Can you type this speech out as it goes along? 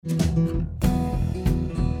All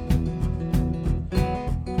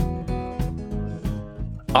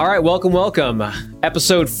right, welcome.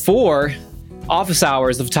 Episode 4, Office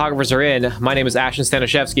Hours, the photographers are in. My name is Ashton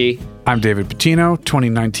Staniszewski. I'm David Patino,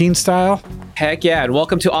 2019 style. Heck yeah, and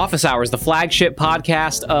welcome to Office Hours, the flagship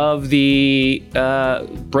podcast of the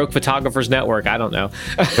Broke Photographers Network. I don't know.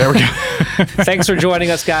 There we go. Thanks for joining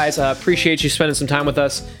us, guys. Appreciate you spending some time with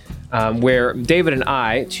us, where David and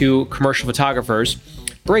I, two commercial photographers,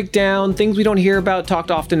 break down things we don't hear about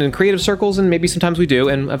talked often in creative circles, and maybe sometimes we do,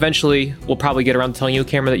 and eventually we'll probably get around to telling you a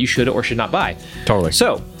camera that you should or should not buy. Totally.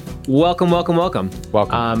 So, welcome. Welcome.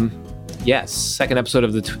 Yes, second episode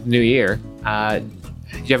of the new year.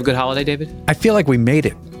 Did you have a good holiday, David? I feel like we made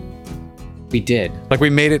it. We did. Like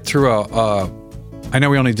we made it through I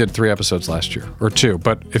know we only did 3 episodes last year, or 2,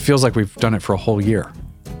 but it feels like we've done it for a whole year.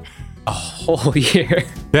 A whole year?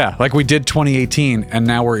 Yeah, like we did 2018, and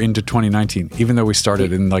now we're into 2019, even though we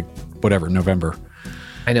started in November.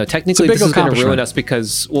 I know, technically this is going to ruin us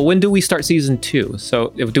because, when do we start season 2? So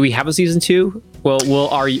do we have a season 2? Will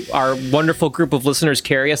our wonderful group of listeners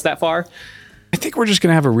carry us that far? I think we're just going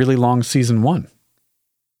to have a really long season 1.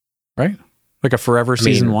 Right? Like a forever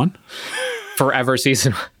season 1? Forever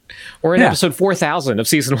season 1. We're in episode 4000 of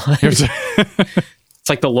season 1. It's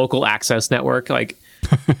like the local access network.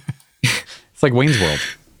 It's like Wayne's World.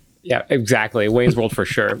 Yeah, exactly. Wayne's World for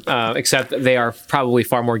sure. Except they are probably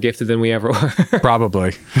far more gifted than we ever were.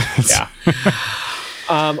 Probably. Yeah.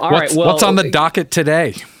 All right. Well, what's on the docket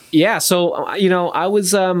today? Yeah. So, I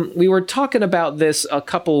was, we were talking about this a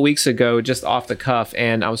couple of weeks ago, just off the cuff.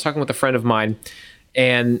 And I was talking with a friend of mine,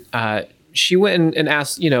 and she went and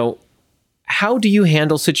asked, how do you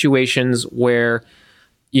handle situations where,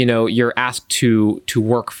 you're asked to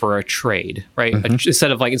work for a trade, right? Mm-hmm.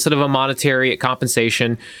 Instead of a monetary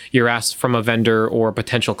compensation, you're asked from a vendor or a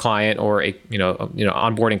potential client or a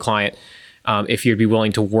onboarding client, if you'd be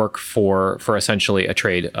willing to work for essentially a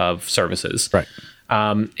trade of services. Right.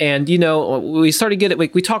 And we started getting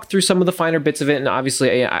we talked through some of the finer bits of it, and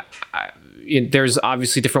obviously there's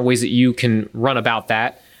obviously different ways that you can run about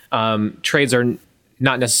that. Trades are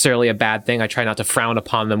not necessarily a bad thing. I try not to frown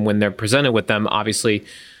upon them when they're presented with them. Obviously,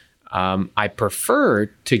 I prefer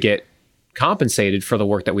to get compensated for the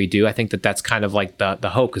work that we do. I think that that's kind of like the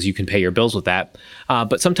hope, because you can pay your bills with that.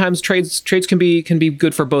 But sometimes trades can be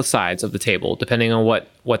good for both sides of the table, depending on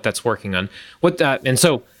what that's working on. And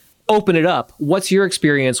so open it up. What's your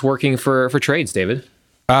experience working for trades, David?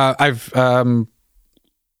 I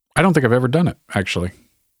don't think I've ever done it, actually.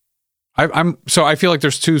 So I feel like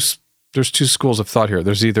there's two schools of thought here.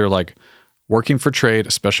 There's either like working for trade,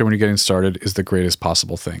 especially when you're getting started, is the greatest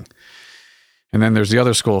possible thing. And then there's the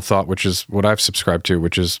other school of thought, which is what I've subscribed to,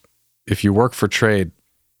 which is if you work for trade,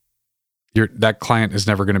 that client is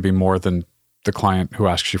never going to be more than the client who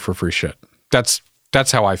asks you for free shit. That's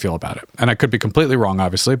how I feel about it. And I could be completely wrong,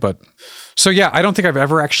 obviously, but so yeah, I don't think I've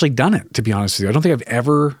ever actually done it, to be honest with you. I don't think I've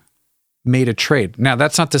ever made a trade. Now,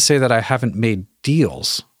 that's not to say that I haven't made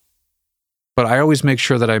deals, but I always make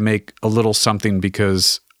sure that I make a little something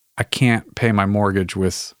because I can't pay my mortgage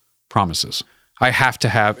with promises. I have to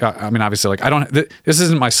have, obviously, this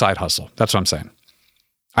isn't my side hustle. That's what I'm saying.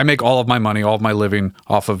 I make all of my money, all of my living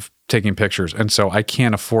off of taking pictures. And so I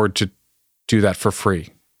can't afford to do that for free,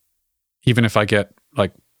 even if I get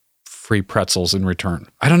free pretzels in return.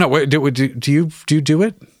 I don't know. Do you do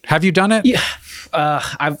it? Have you done it? Yeah.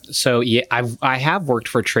 I have worked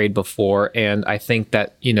for trade before, and I think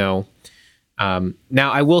that, now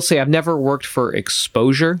I will say I've never worked for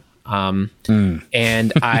exposure. And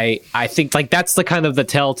I think that's the kind of the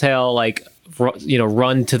telltale,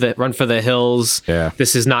 run for the hills. Yeah.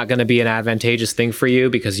 This is not going to be an advantageous thing for you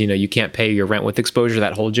because, you can't pay your rent with exposure,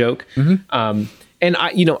 that whole joke. Mm-hmm. And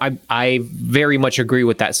I very much agree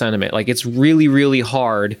with that sentiment. It's really, really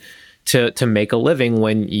hard to make a living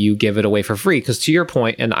when you give it away for free. Because to your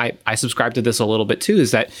point, and I subscribe to this a little bit too,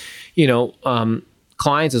 is that,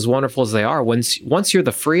 clients, as wonderful as they are, once you're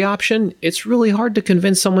the free option, it's really hard to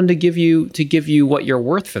convince someone to give you what you're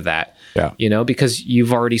worth for that. Yeah. Because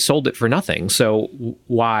you've already sold it for nothing. So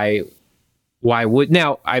why would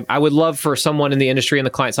now? I would love for someone in the industry and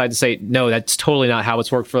the client side to say, no, that's totally not how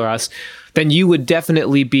it's worked for us. Then you would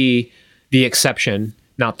definitely be the exception,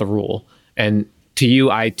 not the rule. And to you,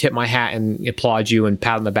 I tip my hat and applaud you and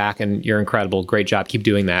pat on the back, and you're incredible. Great job. Keep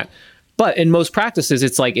doing that. But in most practices,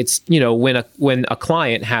 it's when a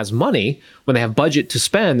client has money, when they have budget to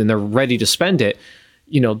spend and they're ready to spend it,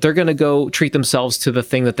 they're going to go treat themselves to the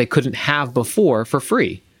thing that they couldn't have before for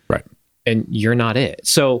free. Right. And you're not it.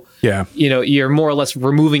 So, yeah, you're more or less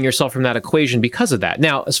removing yourself from that equation because of that.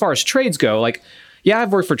 Now, as far as trades go, Yeah,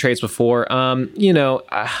 I've worked for trades before.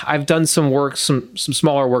 I've done some work, some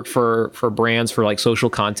smaller work for brands for like social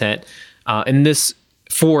content, and this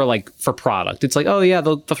for product. It's like, oh yeah,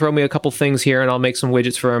 they'll throw me a couple things here, and I'll make some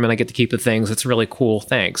widgets for them, and I get to keep the things. It's really cool.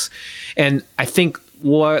 Thanks. And I think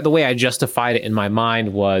the way I justified it in my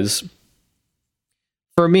mind was,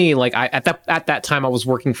 for me, like at that time I was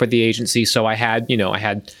working for the agency, so I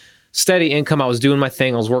had steady income. I was doing my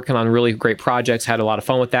thing. I was working on really great projects, had a lot of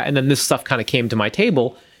fun with that. And then this stuff kind of came to my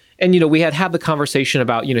table. And, we had the conversation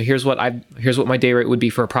about, here's what my day rate would be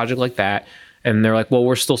for a project like that. And they're like, well,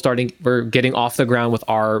 we're getting off the ground with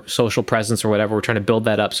our social presence or whatever. We're trying to build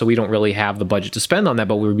that up. So we don't really have the budget to spend on that,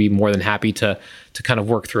 but we would be more than happy to kind of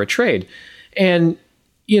work through a trade. And,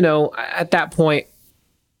 at that point,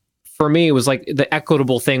 for me, it was like the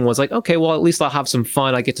equitable thing was like, okay, well, at least I'll have some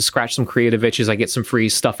fun. I get to scratch some creative itches. I get some free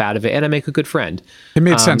stuff out of it, and I make a good friend. It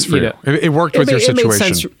made sense for you. It worked with your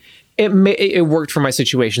situation. It worked for my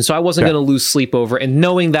situation, so I wasn't going to lose sleep over. And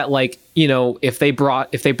knowing that, like, if they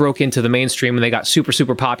broke into the mainstream and they got super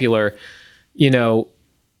super popular,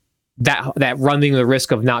 that running the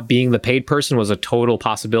risk of not being the paid person was a total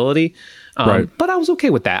possibility. Right. But I was okay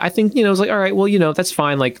with that. I think I was like, all right, well, that's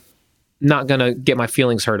fine. Like, not gonna get my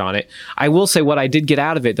feelings hurt on it. I will say what I did get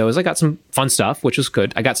out of it though is I got some fun stuff, which was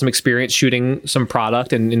good. I got some experience shooting some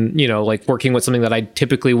product and like working with something that I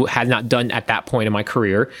typically had not done at that point in my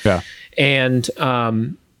career. Yeah. And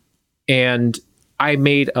I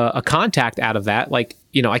made a contact out of that. Like,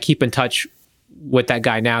 I keep in touch with that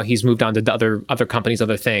guy now. He's moved on to other companies,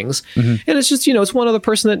 other things. Mm-hmm. And it's just, it's one other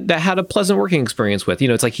person that had a pleasant working experience with.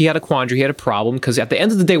 It's like he had a quandary, he had a problem, because at the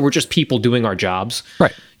end of the day, we're just people doing our jobs.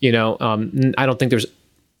 Right. I don't think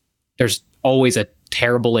there's always a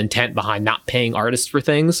terrible intent behind not paying artists for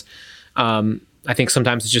things. I think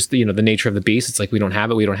sometimes it's just the nature of the beast. It's like, we don't have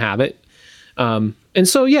it. And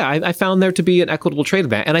so, yeah, I found there to be an equitable trade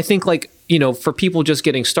event. And I think, like, for people just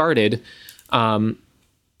getting started, I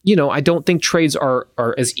don't think trades are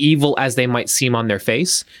as evil as they might seem on their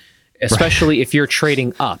face, especially if you're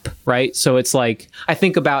trading up, right? So it's like, I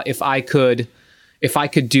think about if I could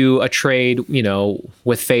do a trade,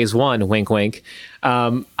 with Phase One, wink, wink,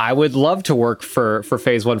 I would love to work for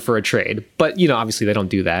Phase One for a trade. But, obviously they don't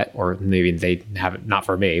do that, or maybe they haven't, not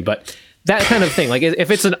for me, but that kind of thing. Like,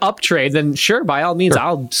 if it's an up trade, then sure, by all means,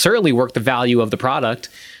 I'll certainly work the value of the product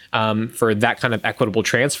for that kind of equitable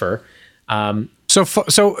transfer.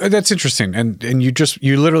 So that's interesting. And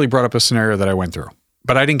you literally brought up a scenario that I went through,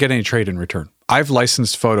 but I didn't get any trade in return. I've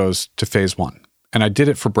licensed photos to Phase One, and I did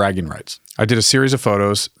it for bragging rights. I did a series of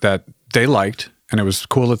photos that they liked, and it was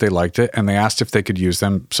cool that they liked it, and they asked if they could use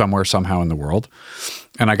them somewhere, somehow in the world.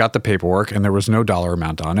 And I got the paperwork, and there was no dollar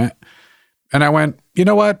amount on it. And I went, you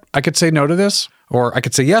know what? I could say no to this, or I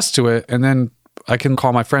could say yes to it, and then I can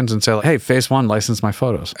call my friends and say, hey, Phase One licensed my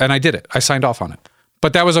photos. And I did it. I signed off on it.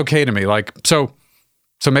 But that was okay to me. Like, so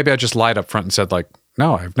maybe I just lied up front and said, like,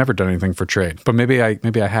 no, I've never done anything for trade, but maybe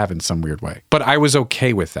I have in some weird way. But I was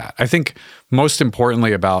okay with that. I think most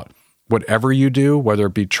importantly about whatever you do, whether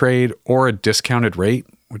it be trade or a discounted rate,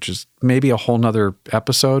 which is maybe a whole nother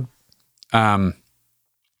episode,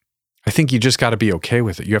 I think you just got to be okay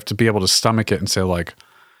with it. You have to be able to stomach it and say, like,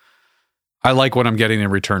 I like what I'm getting in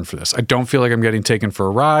return for this. I don't feel like I'm getting taken for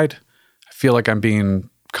a ride. I feel like I'm being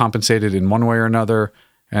compensated in one way or another,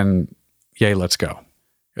 and yay, let's go.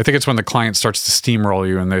 I think it's when the client starts to steamroll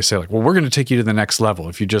you and they say, like, well, we're going to take you to the next level.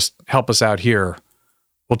 If you just help us out here,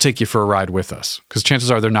 we'll take you for a ride with us. Because chances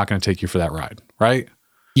are they're not going to take you for that ride, right?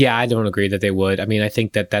 Yeah, I don't agree that they would. I mean, I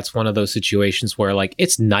think that that's one of those situations where, like,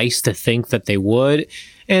 it's nice to think that they would.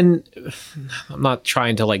 And I'm not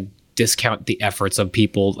trying to, like, discount the efforts of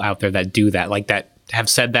people out there that do that, like, that have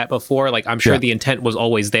said that before. Like, I'm sure the intent was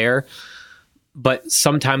always there. But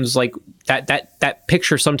sometimes, like, that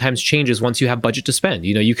picture sometimes changes once you have budget to spend.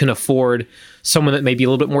 You can afford someone that may be a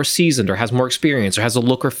little bit more seasoned or has more experience or has a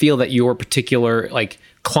look or feel that your particular, like,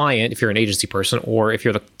 client, if you're an agency person, or if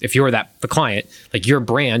you're the client, like, your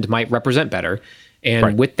brand might represent better.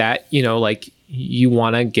 And with that, like, you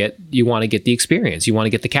want to get the experience. You want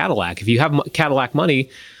to get the Cadillac. If you have Cadillac money,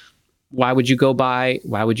 why would you go buy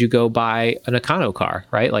an Econo car,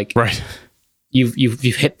 right? Like, right. You've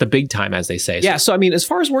hit the big time, as they say. Yeah. So, I mean, as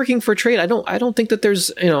far as working for trade, I don't think that there's,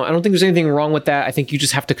 I don't think there's anything wrong with that. I think you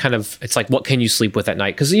just have to kind of, it's like, what can you sleep with at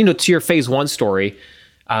night? Because, to your Phase One story,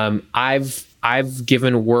 I've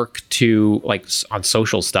given work to, like, on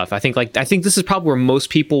social stuff. I think this is probably where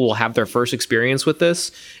most people will have their first experience with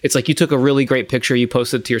this. It's like, you took a really great picture, you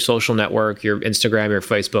posted to your social network, your Instagram, your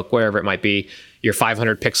Facebook, wherever it might be, your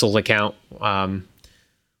 500 pixels account,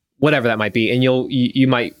 whatever that might be, and you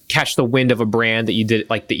might catch the wind of a brand that you did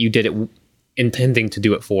it intending to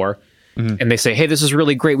do it for, and they say, hey, this is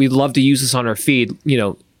really great, we'd love to use this on our feed,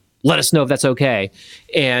 let us know if that's okay.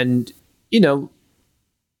 And you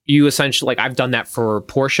essentially, like, I've done that for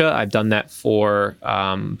Porsche, I've done that for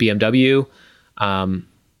BMW,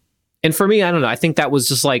 and for me, I don't know, I think that was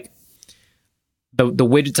just like the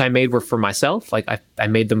widgets I made were for myself. Like I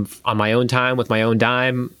made them on my own time with my own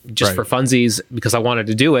dime, just for funsies, because I wanted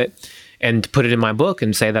to do it and to put it in my book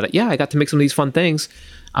and say that, yeah, I got to make some of these fun things.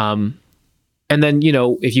 And then,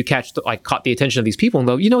 if you caught the attention of these people and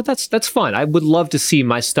go, that's fun. I would love to see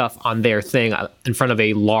my stuff on their thing in front of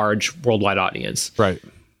a large worldwide audience. Right.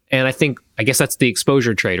 And I guess that's the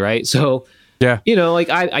exposure trade, right? So, yeah,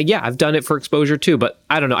 I've done it for exposure too, but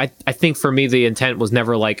I don't know. I think for me, the intent was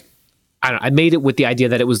never like, I made it with the idea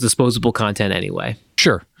that it was disposable content anyway.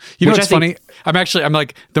 Sure. You know what's funny? I'm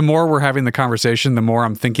like, the more we're having the conversation, the more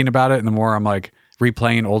I'm thinking about it, and the more I'm like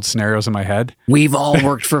replaying old scenarios in my head. We've all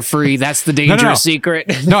worked for free. That's the dangerous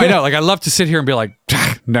secret. No, I know. Like, I love to sit here and be like,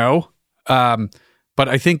 no. But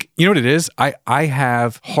I think, you know what it is? I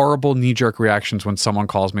have horrible knee-jerk reactions when someone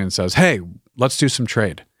calls me and says, hey, let's do some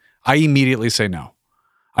trade. I immediately say no.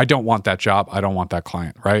 I don't want that job. I don't want that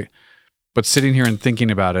client, right? But sitting here and thinking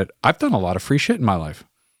about it, I've done a lot of free shit in my life.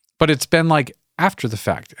 But it's been like after the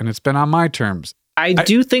fact, and it's been on my terms. I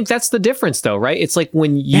do think that's the difference, though, right? It's like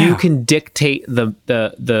when you can dictate the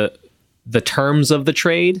terms of the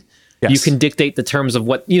trade, you can dictate the terms of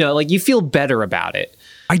what, you feel better about it.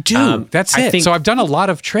 I do. That's it. So I've done a lot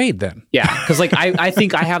of trade then. Yeah, because I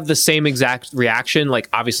think I have the same exact reaction, like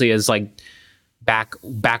obviously as like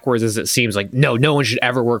backwards as it seems, like no one should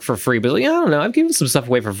ever work for free, but I don't know, I've given some stuff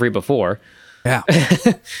away for free before. Yeah.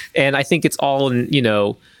 And I think it's all in,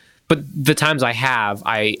 but the times I have,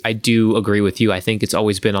 I do agree with you. I think it's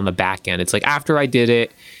always been on the back end. It's like after I did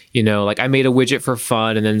it, like I made a widget for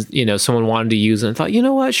fun, and then, someone wanted to use it and thought, you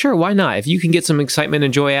know what, sure, why not? If you can get some excitement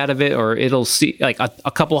and joy out of it, or it'll see like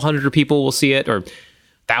a couple hundred people will see it, or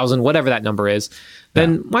 1,000, whatever that number is,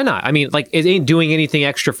 then why not? I mean, like, it ain't doing anything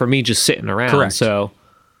extra for me just sitting around. Correct. So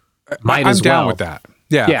I'm down with that.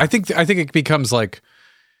 Yeah. I think it becomes like,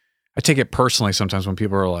 I take it personally sometimes when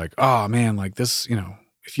people are like, oh man, like this,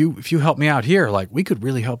 if you help me out here, like we could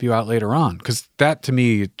really help you out later on. Cause that to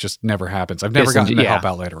me just never happens. I've never gotten to help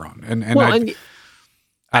out later on. And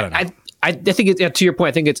I don't know. I think to your point,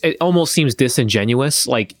 I think it almost seems disingenuous.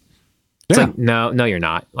 Like, it's like, no, you're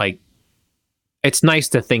not. Like, it's nice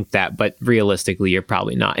to think that, but realistically, you're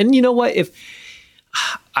probably not. And you know what? If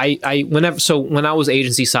when I was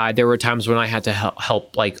agency side, there were times when I had to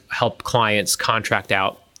help clients contract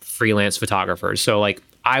out freelance photographers. So like,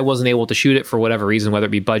 I wasn't able to shoot it for whatever reason, whether it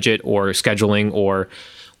be budget or scheduling or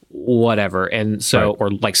whatever. And so,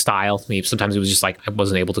 or like style, sometimes it was just like, I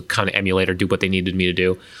wasn't able to kind of emulate or do what they needed me to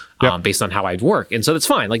do based on how I'd work. And so that's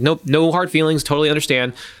fine. Like, no hard feelings, totally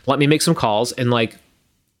understand. Let me make some calls. And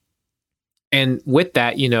with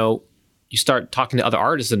that, you start talking to other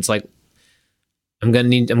artists, and it's like, I'm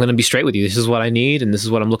going to be straight with you. This is what I need. And this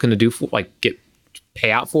is what I'm looking to do for, like,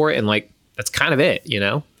 pay out for it. And like, that's kind of it,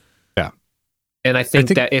 Yeah. And I think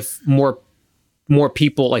that if more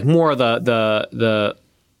people, like more of the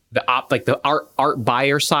art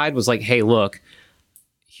buyer side was like, hey, look,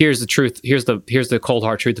 here's the truth. Here's the cold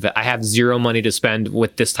hard truth of it. I have zero money to spend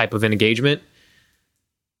with this type of an engagement.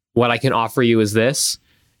 What I can offer you is this.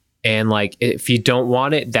 And like, if you don't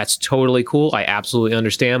want it, that's totally cool. I absolutely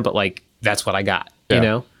understand, but like, that's what I got,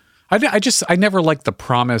 I never liked the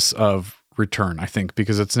promise of return, I think,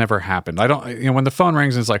 because it's never happened. I don't, when the phone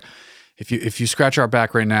rings and it's like, if you scratch our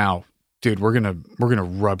back right now, dude, we're going to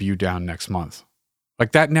rub you down next month.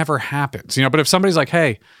 Like, that never happens, but if somebody's like,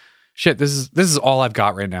 hey, shit, this is all I've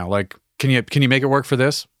got right now. Like, can you make it work for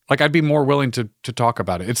this? Like, I'd be more willing to talk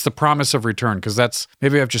about it. It's the promise of return, because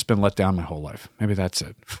maybe I've just been let down my whole life. Maybe that's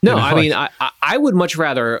it. No, I mean, I would much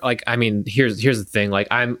rather, like, I mean, here's the thing. Like,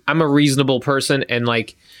 I'm a reasonable person, and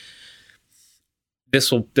like,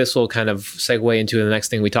 this will kind of segue into the next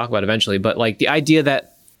thing we talk about eventually. But like, the idea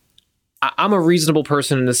that I'm a reasonable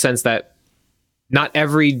person in the sense that not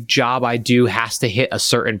every job I do has to hit a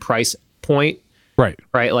certain price point. Right.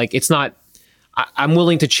 Like, it's not, I'm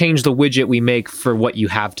willing to change the widget we make for what you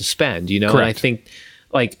have to spend, Correct. And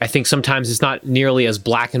I think sometimes it's not nearly as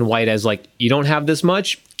black and white as like, you don't have this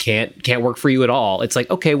much, can't work for you at all. It's like,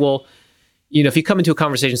 okay, well, if you come into a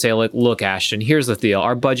conversation and say, like, look, Ashton, here's the deal.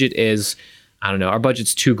 Our budget is, I don't know, our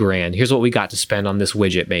budget's $2,000. Here's what we got to spend on this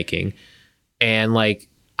widget making. And like,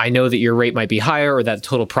 I know that your rate might be higher, or that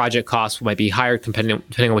total project cost might be higher depending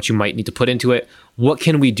on what you might need to put into it. What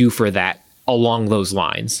can we do for that along those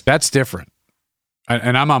lines? That's different.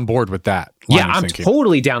 And I'm on board with that. Yeah, I'm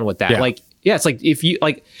totally down with that. Yeah. Like, Yeah, it's like if you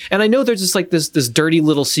like, and I know there's just like this dirty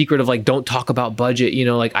little secret of like, don't talk about budget. You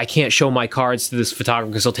know, like I can't show my cards to this photographer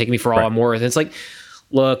because he'll take me for all I'm worth. And it's like,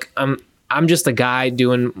 look, I'm just a guy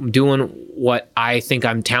doing what I think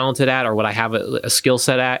I'm talented at or what I have a skill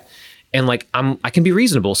set at, and like I can be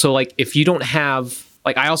reasonable. So like if you don't have,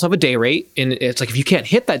 like I also have a day rate, and it's like if you can't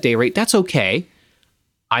hit that day rate, that's okay.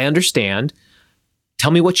 I understand. Tell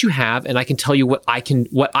me what you have, and I can tell you what I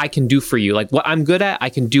can do for you. Like what I'm good at, I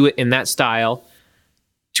can do it in that style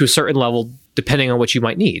to a certain level, depending on what you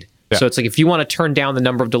might need. Yeah. So it's like if you want to turn down the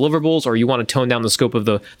number of deliverables, or you want to tone down the scope of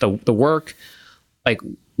the work, like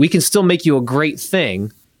we can still make you a great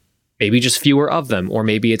thing, maybe just fewer of them, or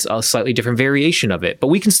maybe it's a slightly different variation of it, but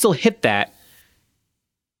we can still hit that.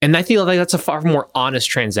 And I feel like that's a far more honest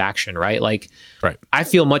transaction, right? Like, right. I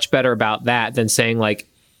feel much better about that than saying like,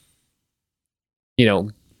 you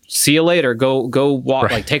know, see you later, go walk,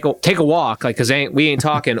 right. Like take a walk, like, cause we ain't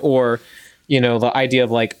talking, or, you know, the idea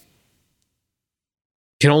of like,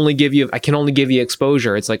 I can only give you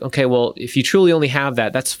exposure. It's like, okay, well, if you truly only have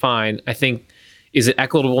that, that's fine. I think, is it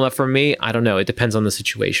equitable enough for me? I don't know. It depends on the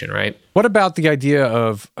situation, right? What about the idea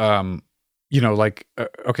of, you know, like,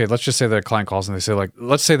 okay, let's just say that a client calls and they say like,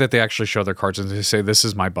 let's say that they actually show their cards and they say, this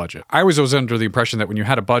is my budget. I was always under the impression that when you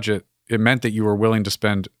had a budget, it meant that you were willing to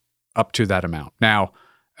spend up to that amount. Now,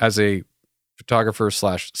 as a photographer /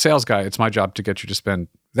 sales guy, it's my job to get you to spend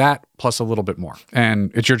that plus a little bit more. And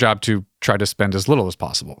it's your job to try to spend as little as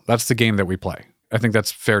possible. That's the game that we play. I think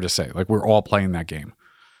that's fair to say. Like, we're all playing that game.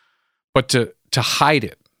 But to hide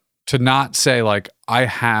it, to not say like, I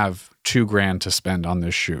have $2,000 to spend on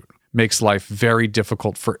this shoot, makes life very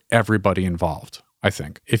difficult for everybody involved, I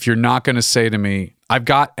think. If you're not going to say to me, I've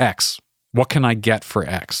got X, what can I get for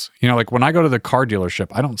X? You know, like when I go to the car dealership,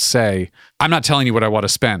 I don't say, I'm not telling you what I want to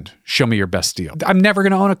spend. Show me your best deal. I'm never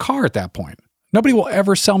going to own a car at that point. Nobody will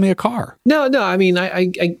ever sell me a car. No. I mean,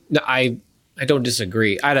 I don't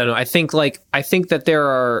disagree. I don't know. I think that there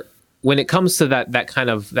are, when it comes to that kind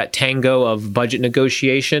of that tango of budget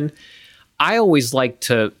negotiation, I always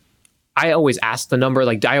ask the number.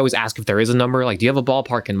 Like, I always ask if there is a number. Like, do you have a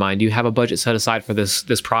ballpark in mind? Do you have a budget set aside for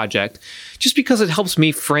this project? Just because it helps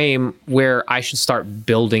me frame where I should start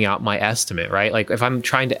building out my estimate, right? Like, if I'm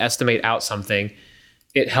trying to estimate out something,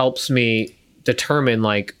 it helps me determine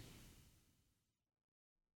like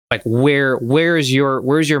where's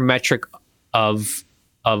your metric of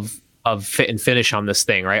fit and finish on this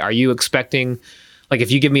thing, right? Are you expecting, like,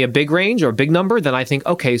 if you give me a big range or a big number, then I think,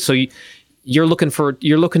 okay, so you're looking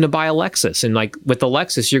to buy a Lexus, and like with the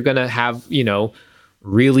Lexus, you're going to have, you know,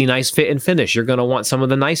 really nice fit and finish. You're going to want some of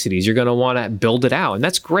the niceties. You're going to want to build it out, and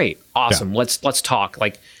that's great. Awesome. Yeah. Let's talk.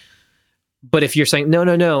 Like, but if you're saying,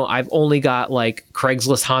 no, I've only got like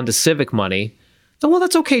Craigslist Honda Civic money, then well,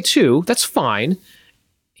 that's okay too. That's fine.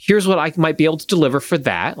 Here's what I might be able to deliver for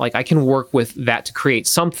that. Like, I can work with that to create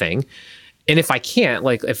something. And if I can't,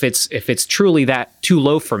 like, if it's truly that too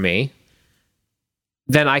low for me,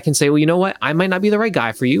 then I can say, well, you know what? I might not be the right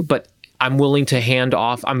guy for you, but I'm willing to hand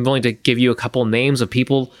off. I'm willing to give you a couple names of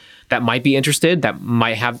people that might be interested, that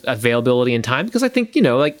might have availability and time. Because I think, you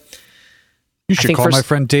know, like, you should call my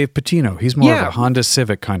friend Dave Patino. He's more of a Honda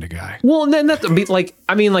Civic kind of guy. Well, and then that's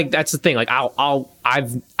that's the thing. Like, I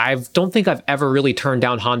don't think I've ever really turned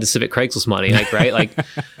down Honda Civic Craigslist money. Like, right? Like,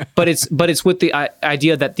 but it's with the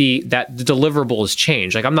idea that the deliverable has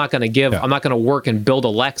changed. Like, I'm not going to work and build a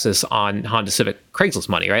Lexus on Honda Civic Craigslist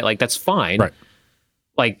money, right? Like, that's fine. Right.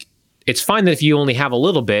 Like, it's fine that if you only have a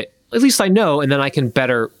little bit, at least I know, and then I can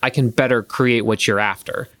better create what you're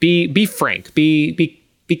after. Be frank. Be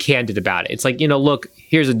candid about it. It's like, you know, look,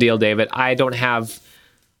 here's the deal, David. I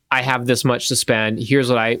have this much to spend. Here's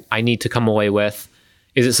what I need to come away with.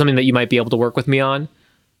 Is it something that you might be able to work with me on?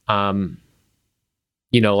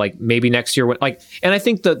 You know, like maybe next year, and I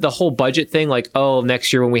think the whole budget thing, like, oh,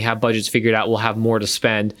 next year when we have budgets figured out, we'll have more to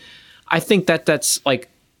spend. I think that's like,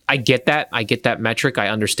 I get that metric. I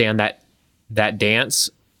understand that dance,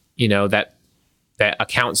 you know, that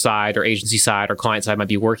account side or agency side or client side might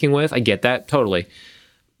be working with. I get that totally.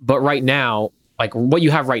 But right now, like, what you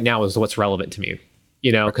have right now is what's relevant to me,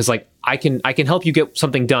 you know, because like I can help you get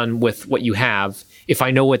something done with what you have if I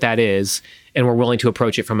know what that is, and we're willing to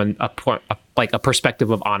approach it from a perspective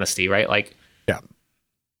of honesty, right? Like, yeah,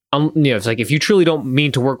 you know, it's like, if you truly don't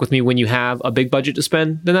mean to work with me when you have a big budget to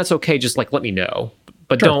spend, then that's okay. Just like, let me know,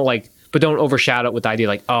 but don't overshadow it with the idea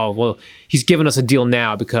like, oh, well, he's giving us a deal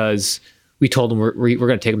now because we told him we're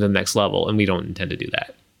going to take him to the next level, and we don't intend to do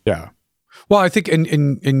that. Yeah. Well, I think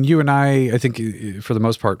in you and I think for the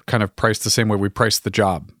most part kind of price the same way we price the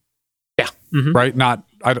job. Yeah. Mm-hmm. Right?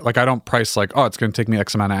 I don't price like, oh, it's going to take me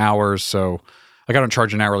X amount of hours, so like I don't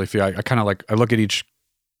charge an hourly fee. I kind of like, I look at each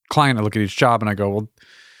client, I look at each job and I go, well,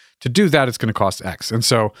 to do that, it's going to cost X. And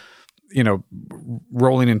so,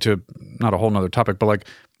 rolling into not a whole nother topic, but like,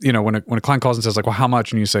 when a client calls and says like, well, how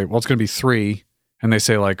much? And you say, well, it's going to be 3. And they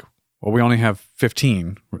say like, well, we only have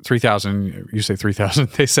 3,000. You say 3,000.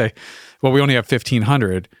 They say, well, we only have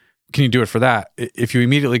 1,500. Can you do it for that? If you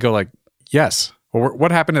immediately go like, yes. Well,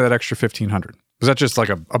 what happened to that extra 1,500? Was that just like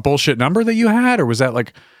a bullshit number that you had? Or was that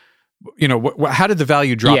like, how did the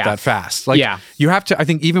value drop that fast? Like, you have to, I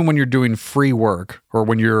think even when you're doing free work or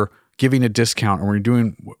when you're giving a discount or when you're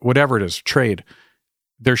doing whatever it is, trade,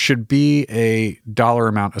 there should be a dollar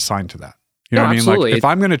amount assigned to that. You know what I mean? Absolutely. Like if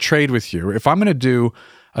I'm going to trade with you, if I'm going to do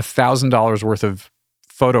 $1,000 worth of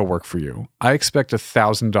photo work for you, I expect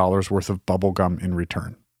 $1,000 worth of bubble gum in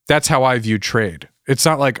return. That's how I view trade. It's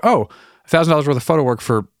not like, oh, $1,000 worth of photo work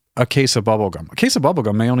for a case of bubble gum. A case of bubble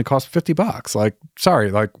gum may only cost $50. Like,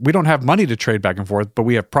 sorry, like we don't have money to trade back and forth, but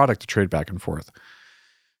we have product to trade back and forth.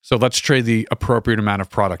 So let's trade the appropriate amount of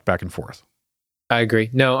product back and forth. I agree.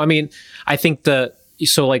 No, I mean, I think I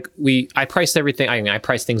price everything. I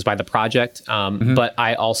price things by the project, but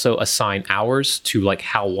I also assign hours to like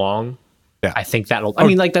how long. Yeah. I think that'll. I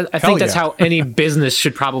mean, like that. I think that's how any business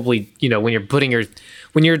should probably.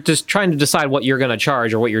 When you're just trying to decide what you're going to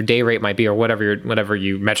charge or what your day rate might be or whatever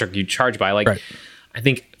metric you charge by. Like, right. I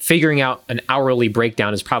think figuring out an hourly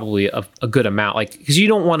breakdown is probably a good amount. Like, because you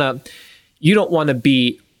don't want to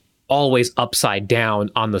be always upside down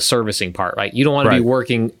on the servicing part, right? You don't want to be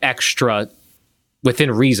working extra within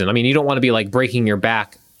reason. I mean, you don't want to be like breaking your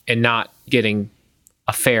back and not getting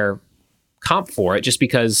a fair comp for it just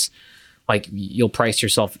because like you'll put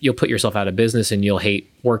yourself out of business and you'll hate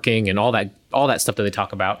working and all that stuff that they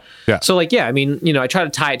talk about. Yeah. So like, yeah, I mean, I try to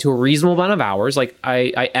tie it to a reasonable amount of hours. Like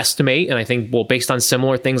I estimate, and I think, well, based on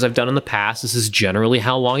similar things I've done in the past, this is generally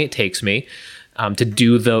how long it takes me to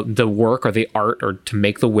do the work or the art or to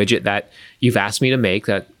make the widget that you've asked me to make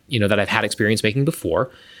that I've had experience making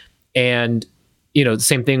before. And, the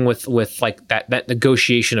same thing with like that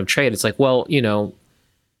negotiation of trade. It's like, well,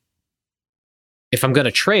 if I'm going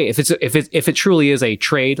to trade, if it truly is a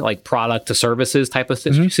trade, like product to services type of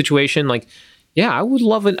situation, like, yeah, I would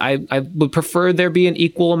love it. I would prefer there be an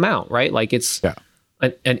equal amount, right? Like it's a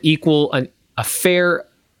fair,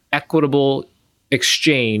 equitable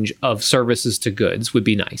exchange of services to goods would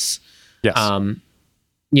be nice. Yes. And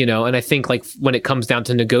I think like when it comes down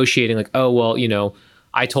to negotiating, like, oh, well,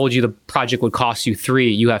 I told you the project would cost you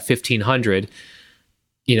 3, you have 1,500,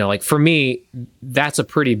 like for me, that's a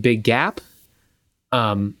pretty big gap.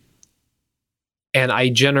 And I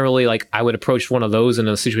generally I would approach one of those in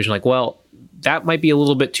a situation like, well, that might be a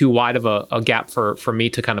little bit too wide of a gap for me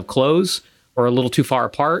to kind of close or a little too far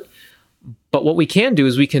apart. But what we can do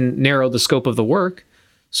is we can narrow the scope of the work.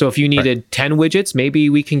 So if you needed 10 widgets, maybe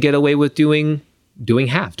we can get away with doing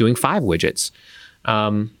half, doing 5 widgets.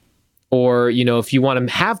 Or, if you want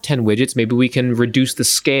to have 10 widgets, maybe we can reduce the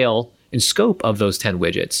scale and scope of those 10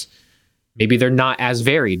 widgets. Maybe they're not as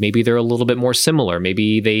varied. Maybe they're a little bit more similar.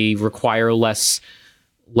 Maybe they require less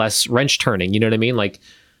wrench turning. You know what I mean? Like,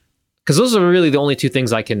 because those are really the only 2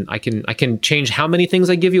 things I can change how many things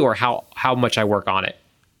I give you or how much I work on it.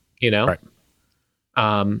 Right.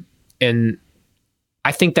 And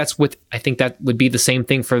I think that would be the same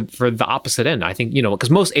thing for the opposite end. I think, because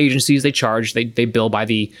most agencies they charge, they bill by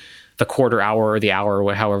the quarter hour or the hour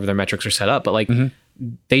or however their metrics are set up. But like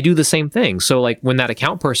they do the same thing. So like when that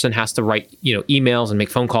account person has to write, emails and make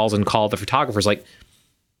phone calls and call the photographers, like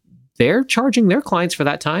they're charging their clients for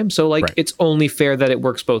that time. So like it's only fair that it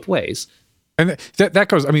works both ways. And that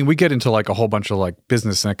goes, I mean, we get into like a whole bunch of like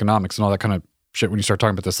business and economics and all that kind of shit when you start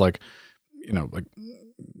talking about this, like, like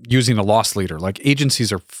using a loss leader. Like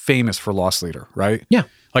agencies are famous for loss leader, right? Yeah.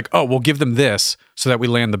 Like, oh, we'll give them this so that we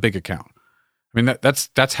land the big account. I mean,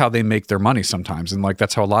 that's how they make their money sometimes. And like,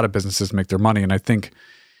 that's how a lot of businesses make their money. And I think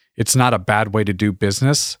it's not a bad way to do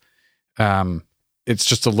business. It's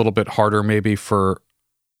just a little bit harder maybe for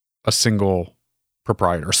a single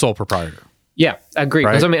proprietor or sole proprietor. Yeah, I agree.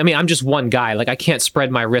 Because right? I mean, I'm just one guy. Like I can't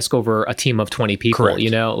spread my risk over a team of 20 people, Correct.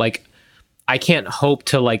 Like I can't hope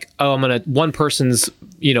to like, oh, one person's,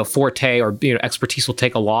 forte or, expertise will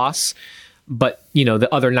take a loss, but, the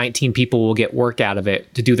other 19 people will get work out of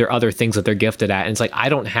it to do their other things that they're gifted at. And it's like, I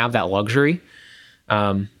don't have that luxury.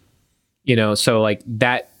 So like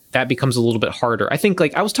that becomes a little bit harder. I think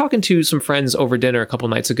like I was talking to some friends over dinner a couple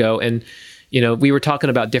nights ago and, we were talking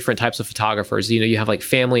about different types of photographers. You have like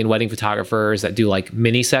family and wedding photographers that do like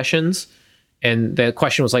mini sessions. And the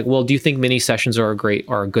question was like, well, do you think mini sessions are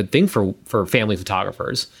a good thing for family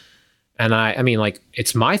photographers? And I mean, like,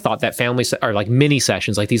 it's my thought that are like mini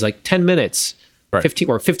sessions, like these like 10 minutes Right.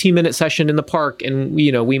 15-minute session in the park, and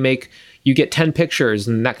you get 10 pictures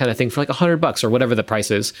and that kind of thing for like $100 or whatever the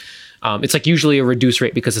price is. It's like usually a reduced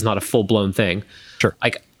rate because it's not a full blown thing. Sure.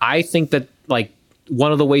 Like I think that like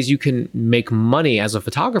one of the ways you can make money as a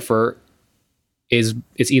photographer is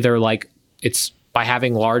it's either like it's by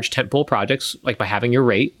having large tentpole projects, like by having your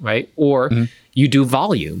rate, right? Or you do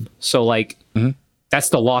volume. So like that's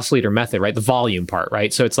the loss leader method, right? The volume part,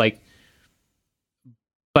 right? So it's like,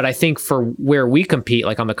 but I think for where we compete,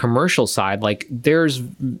 like on the commercial side, like there's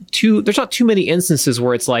not too many instances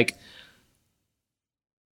where it's like,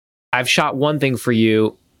 I've shot one thing for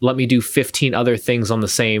you, let me do 15 other things on the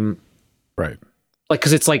same. Right. Like,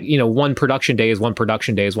 cause it's like, one production day is one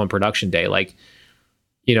production day is one production day. Like,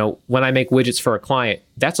 when I make widgets for a client,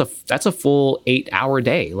 that's a full 8-hour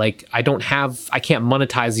day. Like I can't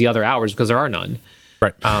monetize the other hours because there are none.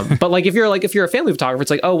 Right. But like if you're a family photographer, it's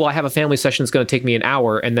like, oh, well, I have a family session that's going to take me an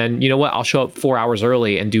hour. And then you know what? I'll show up 4 hours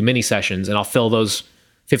early and do mini sessions and I'll fill those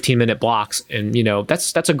 15-minute blocks. And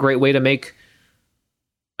that's a great way to make,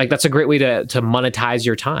 like, that's a great way to monetize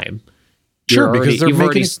your time. Sure, because they're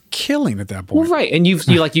making a killing at that point. Well, right. And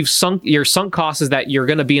you've sunk your sunk cost is that you're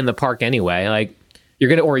going to be in the park anyway. Like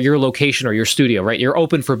or your location or your studio, right? You're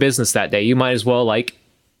open for business that day. You might as well make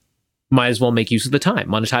use of the time,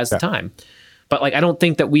 monetize the time. But like, I don't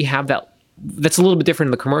think that we have that. That's a little bit different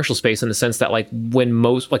in the commercial space in the sense that like with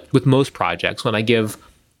most projects, when I give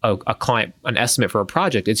a client an estimate for a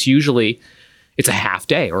project, it's a half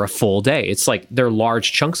day or a full day. It's like they're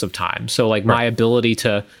large chunks of time. So like my ability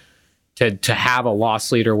to have a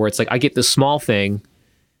loss leader where it's like I get this small thing,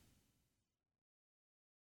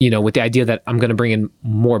 with the idea that I'm going to bring in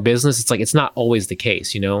more business. It's like it's not always the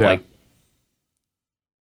case, like.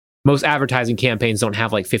 Most advertising campaigns don't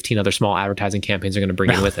have like 15 other small advertising campaigns they're going to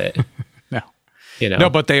bring in with it. No. No,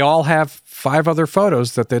 but they all have 5 other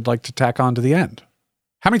photos that they'd like to tack on to the end.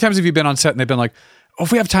 How many times have you been on set and they've been like, oh,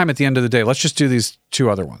 if we have time at the end of the day, let's just do these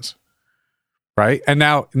 2 other ones. Right. And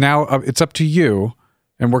now it's up to you.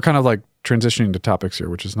 And we're kind of like transitioning to topics here,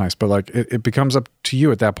 which is nice. But like it becomes up to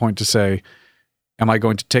you at that point to say, am I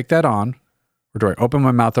going to take that on? Or do I open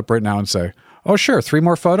my mouth up right now and say, oh, sure, 3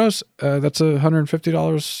 more photos. That's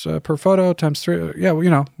 $150 per photo times 3. Yeah,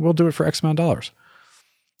 well, we'll do it for X amount of dollars.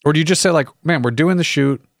 Or do you just say like, man, we're doing the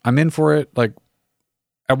shoot. I'm in for it. Like,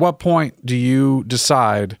 at what point do you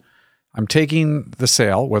decide I'm taking the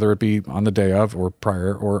sale, whether it be on the day of or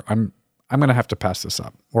prior, or I'm going to have to pass this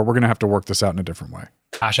up, or we're going to have to work this out in a different way?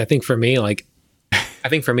 Gosh, I think for me,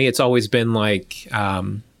 it's always been like,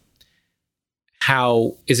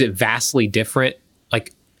 how is it vastly different?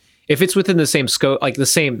 Like, if it's within the same scope, like the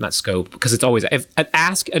same, not scope, because it's always, if an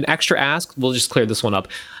extra ask, we'll just clear this one up.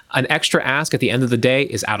 An extra ask at the end of the day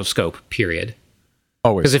is out of scope, period.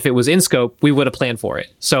 Always. Because if it was in scope, we would have planned for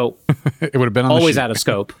it. So it would have been on always the out of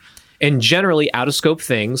scope. And generally, out of scope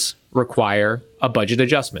things require a budget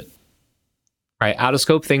adjustment, right? Out of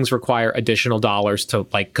scope things require additional dollars to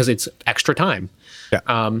because it's extra time.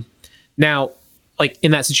 Yeah. Now, like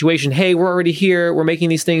in that situation, hey, we're already here. We're making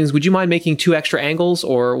these things. Would you mind making 2 extra angles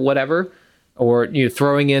or whatever? Or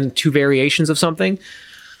throwing in 2 variations of something?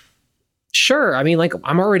 Sure. I mean, like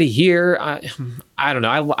I'm already here. I don't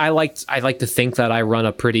know. I like to think that I run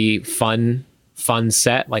a pretty fun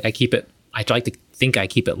set. Like I like to think I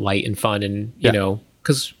keep it light and fun, and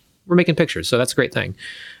because we're making pictures, so that's a great thing.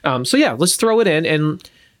 So yeah, let's throw it in, and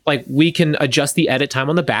like we can adjust the edit time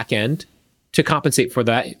on the back end to compensate for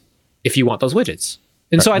that if you want those widgets.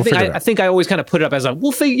 And right, so I think I always kind of put it up as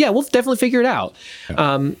we'll definitely figure it out.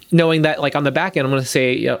 Yeah. Knowing that like on the back end, I'm going to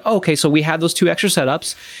say, okay, so we had those 2 extra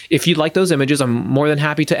setups. If you'd like those images, I'm more than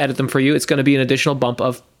happy to edit them for you. It's going to be an additional bump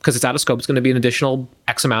because it's out of scope. It's going to be an additional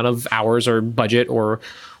X amount of hours or budget or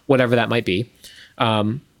whatever that might be.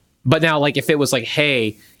 But now, like if it was like,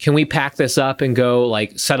 hey, can we pack this up and go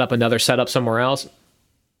like set up another setup somewhere else?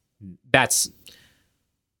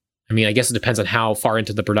 I guess it depends on how far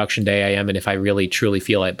into the production day I am and if I really truly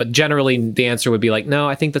feel it. But generally the answer would be like, no,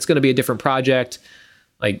 I think that's going to be a different project.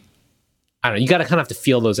 Like, I don't know. You got to kind of have to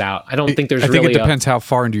feel those out. I don't think there's really. I think it depends how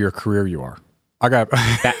far into your career you are. I got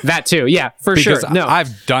that too. Yeah, for sure. No,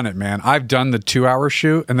 I've done it, man. I've done the 2-hour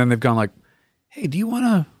shoot and then they've gone like, hey, do you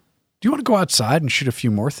want to go outside and shoot a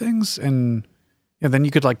few more things? And then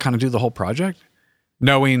you could like kind of do the whole project,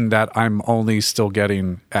 knowing that I'm only still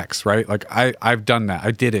getting X, right? Like I've done that.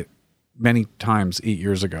 I did it many times 8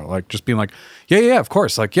 years ago, like just being like, yeah, of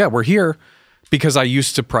course. Like, yeah, we're here because I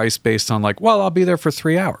used to price based on like, well, I'll be there for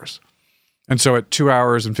 3 hours. And so at 2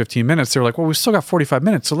 hours and 15 minutes, they're like, well, we still got 45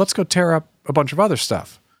 minutes. So let's go tear up a bunch of other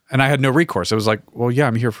stuff. And I had no recourse. I was like, well, yeah,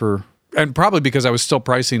 I'm here and probably because I was still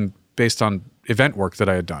pricing based on event work that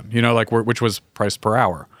I had done, like which was priced per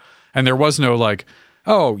hour. And there was no like,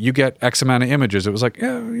 oh, you get X amount of images. It was like,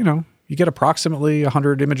 yeah, you get approximately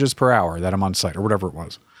 100 images per hour that I'm on site or whatever it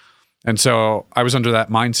was. And so I was under that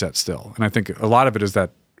mindset still. And I think a lot of it is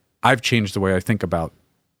that I've changed the way I think about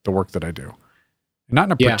the work that I do. Not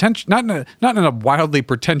in a not in a wildly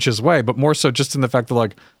pretentious way, but more so just in the fact that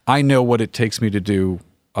like I know what it takes me to do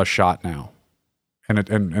a shot now,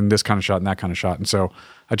 and this kind of shot and that kind of shot, and so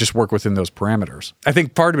I just work within those parameters. I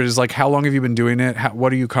think part of it is like, how long have you been doing it?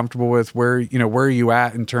 What are you comfortable with? Where are you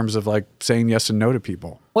at in terms of like saying yes and no to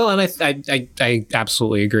people? Well, and I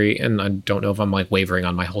absolutely agree, and I don't know if I'm like wavering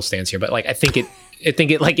on my whole stance here, but like I think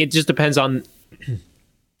it just depends on.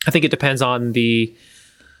 I think it depends on the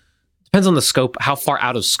scope, how far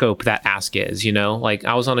out of scope that ask is, like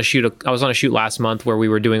I was on a shoot last month where we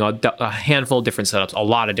were doing a handful of different setups, a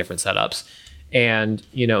lot of different setups. And,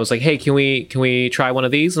 it was like, hey, can we try one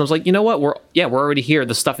of these? And I was like, you know what? We're already here.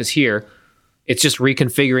 The stuff is here. It's just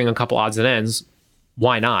reconfiguring a couple odds and ends.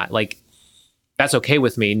 Why not? Like, that's okay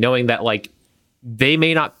with me, knowing that like they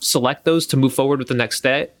may not select those to move forward with the next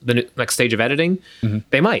stage of editing. Mm-hmm.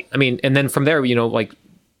 They might. I mean, and then from there,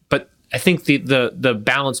 I think the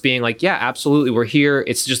balance being like, yeah, absolutely, we're here.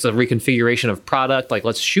 It's just a reconfiguration of product. Like,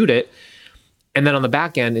 let's shoot it. And then on the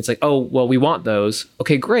back end, it's like, oh, well, we want those.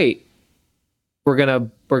 Okay, great. We're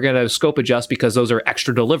gonna scope adjust because those are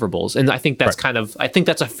extra deliverables. And I think that's I think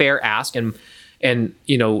that's a fair ask. And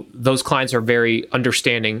those clients are very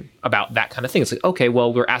understanding about that kind of thing. It's like, okay,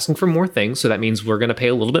 well, we're asking for more things, so that means we're gonna pay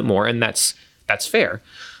a little bit more, and that's fair.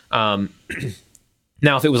 Now,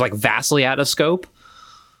 if it was like vastly out of scope,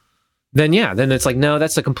 then it's like, no,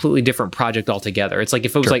 that's a completely different project altogether. It's like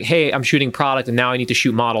if it was like, hey, I'm shooting product and now I need to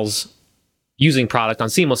shoot models using product on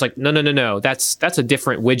Seamless, like, no. That's a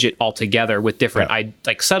different widget altogether with different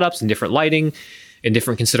like setups and different lighting and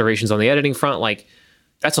different considerations on the editing front. Like,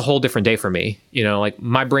 that's a whole different day for me. Like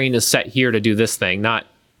my brain is set here to do this thing, not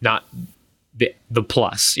the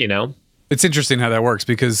plus, It's interesting how that works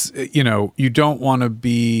because, you don't want to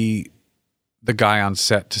be the guy on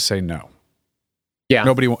set to say no. Yeah.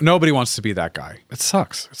 Nobody wants to be that guy. It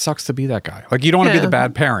sucks. It sucks to be that guy. Like, you don't want to be the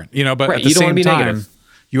bad parent, but at the same time,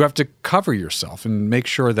 you have to cover yourself and make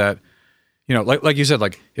sure that, like you said,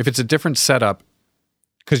 like if it's a different setup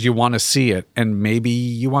because you want to see it and maybe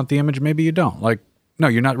you want the image, maybe you don't. Like, no,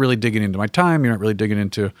 you're not really digging into my time. You're not really digging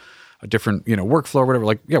into a different, workflow or whatever.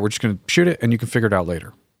 Like, yeah, we're just going to shoot it and you can figure it out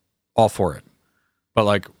later. All for it. But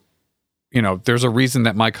like, there's a reason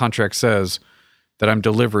that my contract says that I'm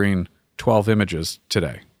delivering 12 images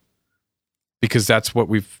today because that's what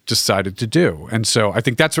we've decided to do. And so I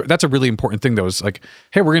think that's a really important thing though, is like,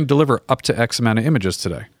 hey, we're going to deliver up to X amount of images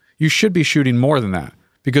today. You should be shooting more than that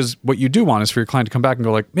because what you do want is for your client to come back and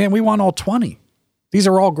go like, man, we want all 20. These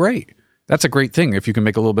are all great. That's a great thing if you can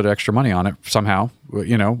make a little bit of extra money on it somehow,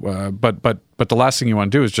 but the last thing you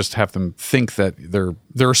want to do is just have them think that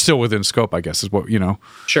they're still within scope, I guess is what,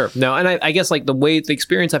 Sure. No. And I guess like the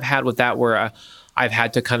experience I've had with that where I've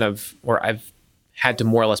had to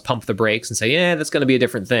more or less pump the brakes and say, yeah, that's going to be a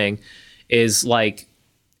different thing, is like,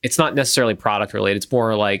 it's not necessarily product related. It's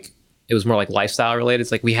more like, it was more like lifestyle related.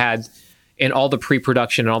 It's like we had in all the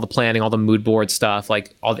pre-production and all the planning, all the mood board stuff,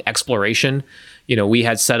 like all the exploration, we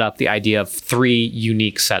had set up the idea of 3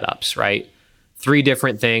 unique setups, right? 3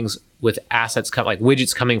 different things with assets like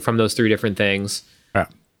widgets coming from those 3 different things,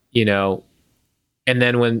 And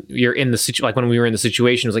then when you're in the like when we were in the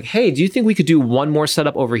situation, it was like, hey, do you think we could do one more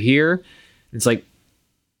setup over here? It's like,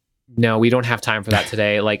 no, we don't have time for that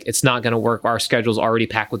today. Like, it's not going to work. Our schedule's already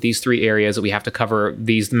packed with these 3 areas that we have to cover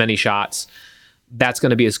these many shots. That's going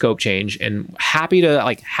to be a scope change, and happy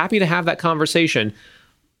to have that conversation,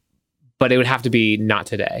 but it would have to be not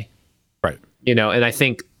today. Right. And I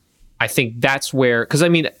think that's where, because I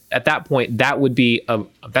mean, at that point, that would be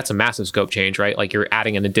that's a massive scope change, right? Like you're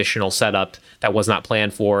adding an additional setup that was not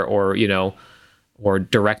planned for or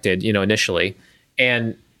directed, initially.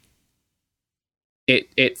 And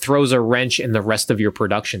it throws a wrench in the rest of your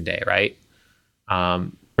production day, right?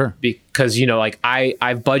 Sure. Because, like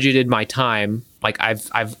I've budgeted my time, like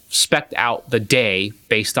I've spec'd out the day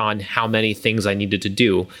based on how many things I needed to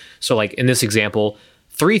do. So like in this example,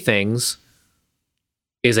 3 things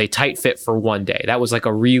is a tight fit for one day. That was like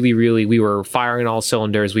a really, really, we were firing all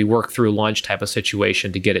cylinders. We worked through lunch type of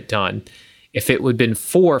situation to get it done. If it would have been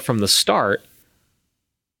 4 from the start,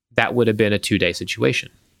 that would have been a 2-day situation.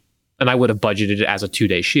 And I would have budgeted it as a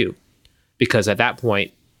 2-day shoot, because at that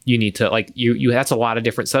point you need to like, you that's a lot of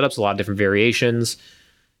different setups, a lot of different variations.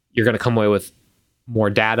 You're going to come away with more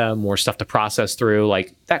data, more stuff to process through,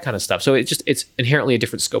 like that kind of stuff. So it's inherently a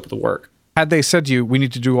different scope of the work. Had they said to you, we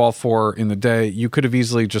need to do all 4 in the day, you could have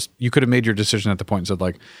easily you could have made your decision at the point and said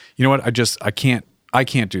like, you know what, I can't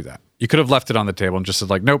do that. You could have left it on the table and just said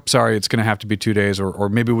like, nope, sorry, it's going to have to be 2 days, or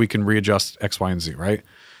maybe we can readjust X, Y, and Z, right?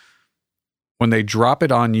 When they drop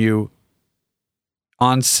it on you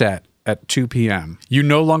on set at 2 p.m., you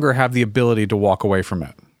no longer have the ability to walk away from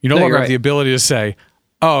it. You no longer have the ability to say,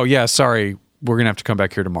 oh yeah, sorry, we're going to have to come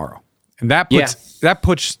back here tomorrow. And that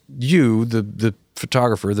puts you, the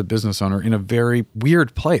photographer, the business owner, in a very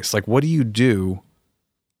weird place. Like, what do? You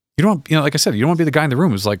don't, like I said, you don't want to be the guy in the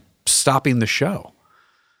room who's like stopping the show.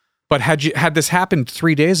 But had this happened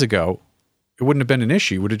 3 days ago, it wouldn't have been an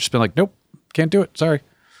issue. It would have just been like, nope, can't do it. Sorry.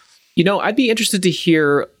 I'd be interested to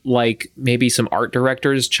hear like maybe some art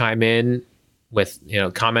directors chime in with,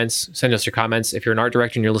 comments. Send us your comments. If you're an art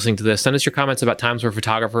director and you're listening to this, send us your comments about times where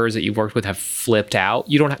photographers that you've worked with have flipped out.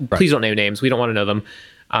 Please don't name names. We don't want to know them.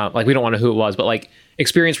 We don't want to know who it was, but like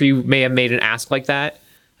experience where you may have made an ask like that.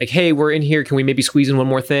 Like, hey, we're in here. Can we maybe squeeze in one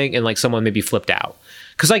more thing? And like someone maybe flipped out.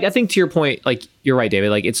 Cause like, I think to your point, like you're right, David,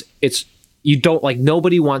 like you don't like,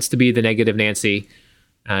 nobody wants to be the negative Nancy.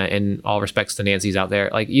 In all respects to Nancy's out there,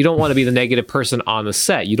 like you don't want to be the negative person on the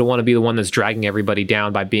set. You don't want to be the one that's dragging everybody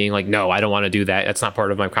down by being like, no, I don't want to do that. That's not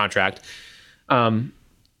part of my contract. And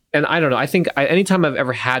I don't know. I think anytime I've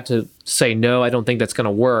ever had to say no, I don't think that's going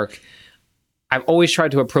to work. I've always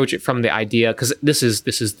tried to approach it from the idea, because this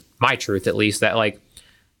is my truth, at least, that like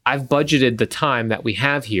I've budgeted the time that we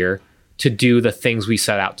have here to do the things we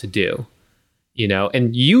set out to do,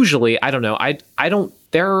 and usually, I don't know.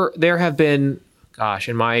 There have been, gosh,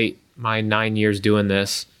 in my 9 years doing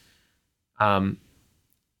this,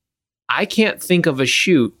 I can't think of a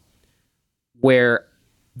shoot where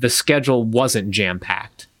the schedule wasn't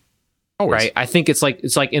jam-packed. Always. Right? I think it's like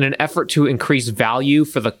in an effort to increase value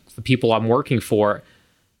for the people I'm working for,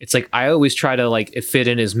 it's like I always try to like fit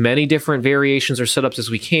in as many different variations or setups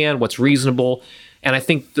as we can, what's reasonable. And I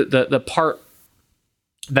think the part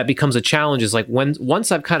that becomes a challenge is like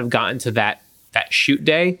once I've kind of gotten to that shoot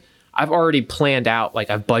day, I've already planned out, like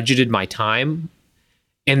I've budgeted my time.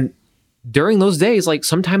 And during those days, like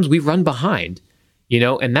sometimes we run behind,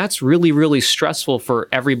 and that's really, really stressful for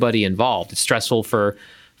everybody involved. It's stressful for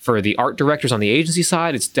the art directors on the agency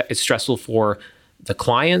side. It's stressful for the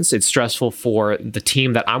clients. It's stressful for the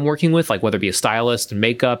team that I'm working with, like whether it be a stylist and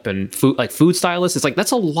makeup and food stylist. It's like,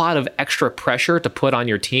 that's a lot of extra pressure to put on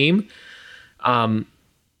your team.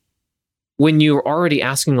 When you're already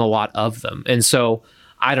asking a lot of them. And so,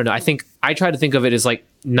 I don't know. I think I try to think of it as like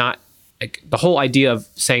not like the whole idea of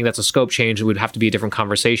saying that's a scope change. It would have to be a different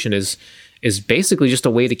conversation. Is basically just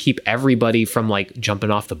a way to keep everybody from like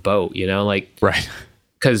jumping off the boat. Like right.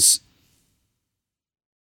 Because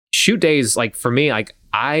shoot days, like for me, like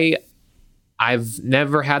I've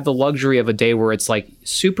never had the luxury of a day where it's like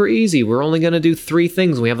super easy. We're only going to do 3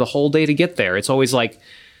 things. We have the whole day to get there. It's always like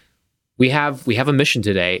we have a mission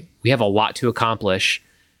today. We have a lot to accomplish,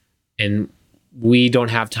 and we don't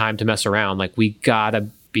have time to mess around. Like we gotta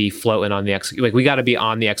be floating on we gotta be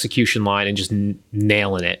on the execution line and just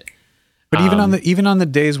nailing it. But even on the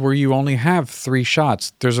days where you only have 3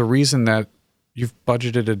 shots, there's a reason that you've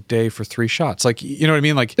budgeted a day for 3 shots. Like, you know what I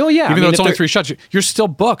mean? Like, even though it's only 3 shots, you're still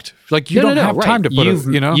booked. Like you don't have time to put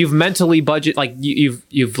it, You've mentally budget, like you've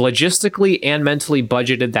logistically and mentally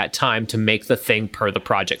budgeted that time to make the thing per the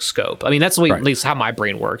project scope. I mean, that's at least how my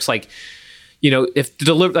brain works. Like, if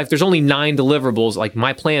there's only 9 deliverables, like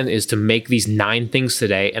my plan is to make these 9 things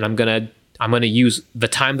today, and I'm gonna use the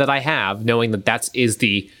time that I have, knowing that is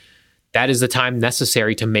the time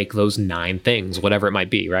necessary to make those 9 things, whatever it might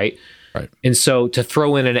be, right? Right. And so to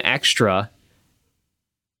throw in an extra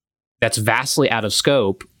that's vastly out of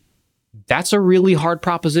scope, that's a really hard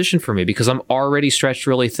proposition for me, because I'm already stretched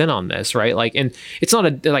really thin on this, right? Like, and it's not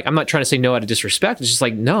I'm not trying to say no out of disrespect. It's just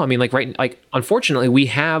like, no, I mean, like unfortunately we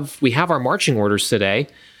have our marching orders today,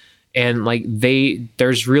 and like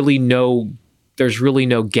there's really no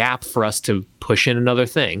gap for us to push in another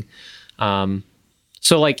thing.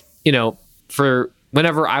 So like, for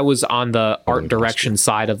whenever I was on the art direction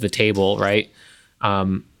side of the table, right?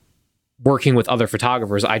 Working with other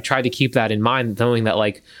photographers, I tried to keep that in mind, knowing that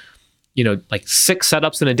like 6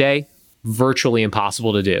 setups in a day, virtually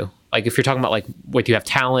impossible to do. Like if you're talking about like what you have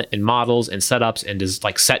talent and models and setups and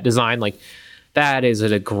like set design, like that is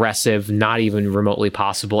an aggressive, not even remotely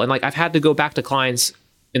possible. And like I've had to go back to clients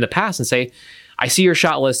in the past and say, I see your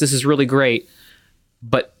shot list. This is really great,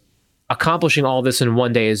 but accomplishing all this in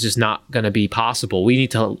one day is just not going to be possible. We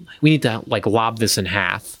need to like lob this in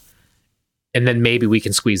half, and then maybe we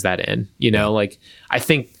can squeeze that in. Like I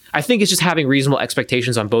think I think it's just having reasonable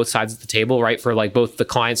expectations on both sides of the table, right? For like both the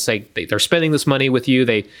clients, they're spending this money with you.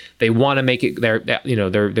 They want to make it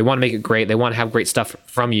they want to make it great. They want to have great stuff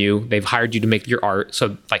from you. They've hired you to make your art.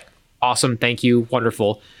 So like, awesome. Thank you.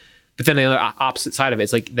 Wonderful. But then the other opposite side of it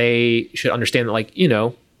is like, they should understand that, like,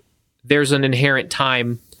 there's an inherent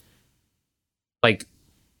time, like,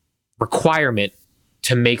 requirement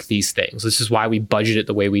to make these things. This is why we budget it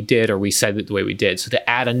the way we did, or we said it the way we did. So to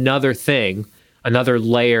add another thing, another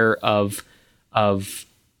layer of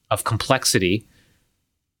complexity,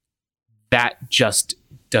 that just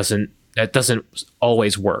doesn't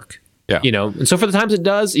always work. Yeah. And so for the times it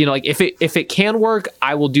does, like if it can work,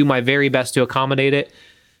 I will do my very best to accommodate it.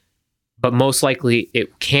 But most likely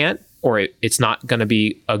it can't, or it's not going to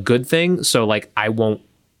be a good thing. So like I would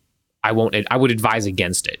advise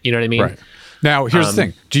against it. You know what I mean? Right. Now, here's the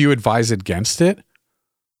thing. Do you advise against it?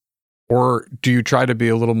 Or do you try to be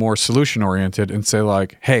a little more solution oriented and say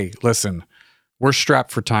like, hey, listen, we're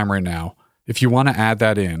strapped for time right now. If you want to add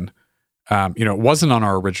that in, it wasn't on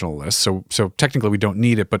our original list. So technically we don't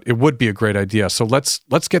need it, but it would be a great idea. So let's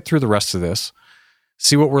get through the rest of this,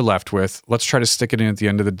 see what we're left with. Let's try to stick it in at the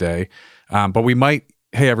end of the day. But we might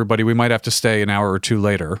have to stay an hour or two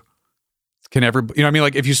later. Can everybody,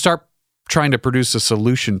 like if you start trying to produce a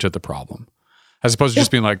solution to the problem, as opposed to just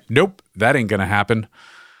being like, nope, that ain't going to happen.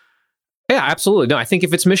 Yeah, absolutely. No, I think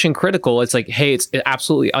if it's mission critical, it's like, hey, it's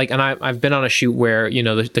absolutely like, and I've been on a shoot where,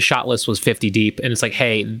 the shot list was 50 deep, and it's like,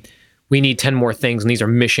 hey, we need 10 more things, and these are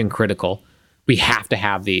mission critical. We have to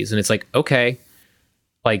have these. And it's like, okay,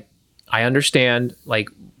 like, I understand, like,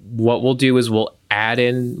 what we'll do is we'll add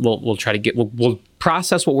in, we'll try to we'll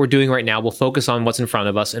process what we're doing right now. We'll focus on what's in front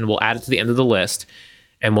of us, and we'll add it to the end of the list,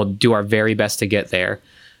 and we'll do our very best to get there.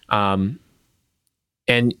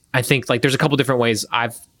 And I think like there's a couple different ways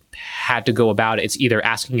I've had to go about it. It's either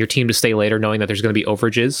asking your team to stay later, knowing that there's going to be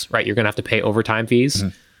overages, right? You're going to have to pay overtime fees,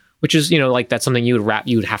 which is, like that's something you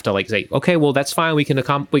would have to like say, okay, well, that's fine. We can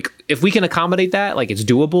if we can accommodate that, like it's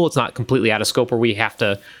doable. It's not completely out of scope where we have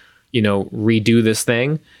to, redo this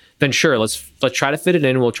thing. Then sure, let's try to fit it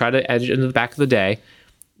in. We'll try to edge it into the back of the day.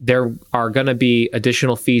 There are going to be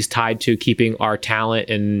additional fees tied to keeping our talent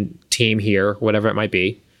and team here, whatever it might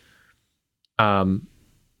be. And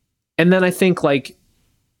then I think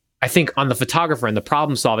on the photographer and the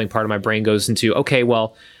problem solving part of my brain goes into, okay,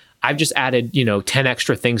 well, I've just added, 10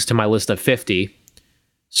 extra things to my list of 50.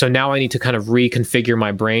 So now I need to kind of reconfigure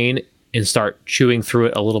my brain and start chewing through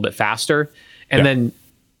it a little bit faster. And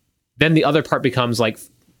then the other part becomes like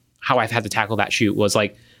how I've had to tackle that shoot was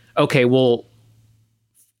like, okay, well,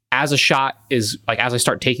 as a shot is like, as I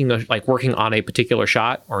start working on a particular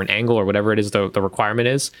shot or an angle or whatever it is the requirement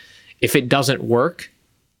is, if it doesn't work,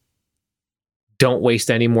 don't waste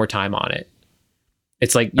any more time on it.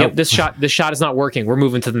 It's like, yep, this shot is not working. We're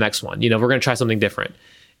moving to the next one. We're going to try something different.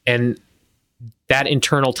 And that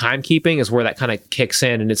internal timekeeping is where that kind of kicks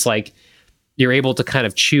in. And it's like, you're able to kind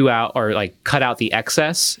of chew out or like cut out the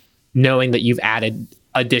excess, knowing that you've added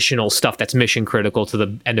additional stuff that's mission critical to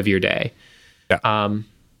the end of your day. Yeah.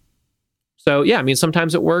 So yeah, I mean,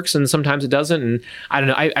 sometimes it works and sometimes it doesn't. And I don't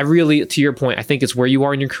know. I really, to your point, I think it's where you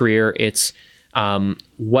are in your career. It's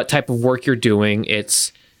what type of work you're doing.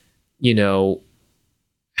 It's,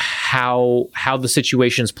 how the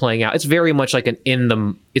situation's playing out. It's very much like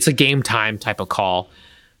it's a game time type of call.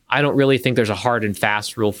 I don't really think there's a hard and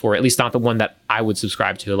fast rule for it, at least not the one that I would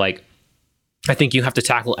subscribe to. Like, I think you have to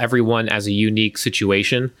tackle everyone as a unique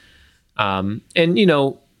situation. And,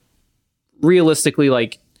 realistically,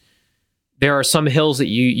 like, there are some hills that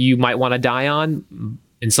you might want to die on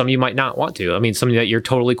and some you might not want to. I mean, something that you're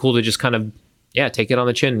totally cool to just kind of, take it on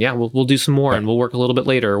the chin. Yeah, we'll do some more and we'll work a little bit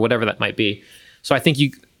later or whatever that might be. So I think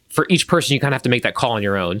for each person, you kind of have to make that call on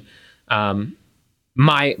your own.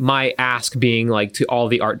 My ask being like to all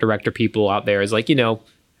the art director people out there is like,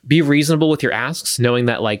 be reasonable with your asks, knowing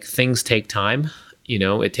that like things take time.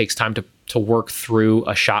 It takes time to work through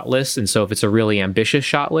a shot list. And so if it's a really ambitious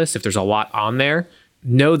shot list, if there's a lot on there,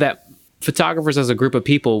 know that photographers as a group of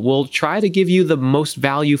people will try to give you the most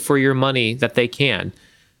value for your money that they can.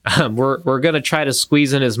 We're going to try to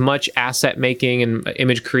squeeze in as much asset making and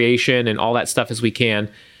image creation and all that stuff as we can,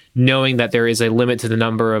 knowing that there is a limit to the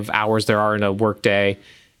number of hours there are in a workday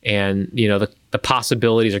and, the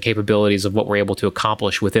possibilities or capabilities of what we're able to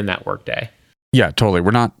accomplish within that workday. Yeah, totally.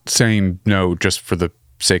 We're not saying no just for the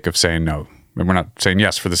sake of saying no. And we're not saying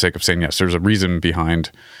yes for the sake of saying yes. There's a reason behind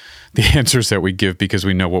the answers that we give because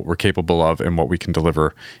we know what we're capable of and what we can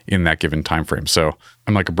deliver in that given time frame. So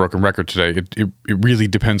I'm like a broken record today. It really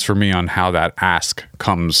depends for me on how that ask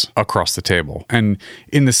comes across the table. And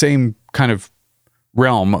in the same kind of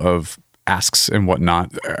realm of asks and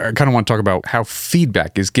whatnot. I kind of want to talk about how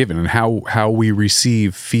feedback is given and how we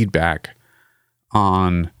receive feedback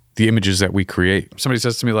on the images that we create. Somebody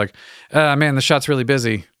says to me like, man, the shot's really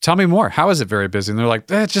busy. Tell me more. How is it very busy? And they're like,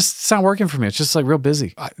 it's not working for me. It's just like real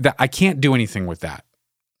busy. I can't do anything with that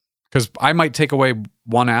because I might take away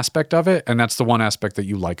one aspect of it, and that's the one aspect that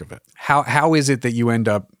you like of it. How is it that you end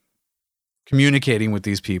up communicating with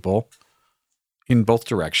these people in both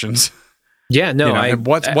directions? Yeah, no. And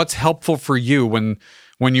what's helpful for you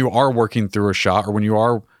when you are working through a shot or when you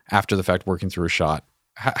are after the fact working through a shot?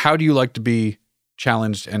 How do you like to be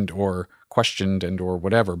challenged and or questioned and or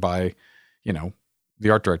whatever by, the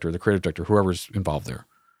art director, the creative director, whoever's involved there?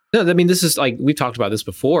 No, I mean, this is like, we've talked about this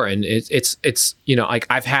before, and it's like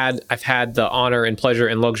I've had the honor and pleasure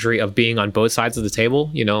and luxury of being on both sides of the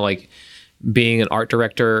table, like being an art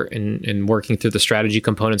director and working through the strategy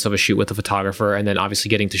components of a shoot with a photographer, and then obviously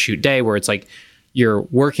getting to shoot day where it's like you're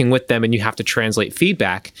working with them and you have to translate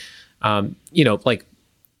feedback. Like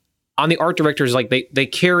on the art directors, like they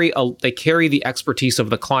carry the expertise of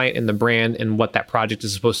the client and the brand and what that project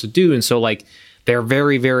is supposed to do, and so like they're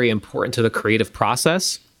very, very important to the creative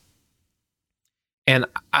process. And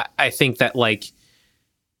I think that, like,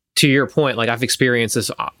 to your point, like I've experienced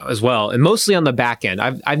this as well, and mostly on the back end.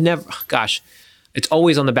 I've never, it's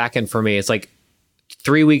always on the back end for me. It's like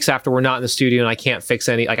 3 weeks after we're not in the studio and I can't fix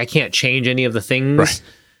I can't change any of the things. Right.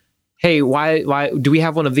 Hey, why do we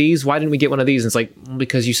have one of these? Why didn't we get one of these? And it's like,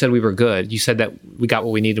 because you said we were good. You said that we got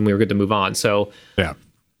what we needed and we were good to move on. So, yeah.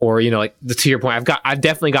 Or, like to your point, I've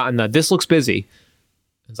definitely gotten this looks busy.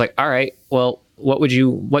 It's like, all right, well, what do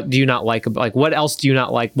you not like? Like, what else do you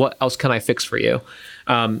not like? What else can I fix for you?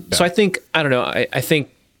 So I think, I don't know. I think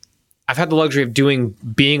I've had the luxury of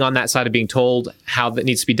being on that side of being told how that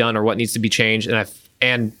needs to be done or what needs to be changed.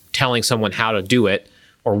 And telling someone how to do it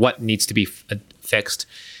or what needs to be fixed.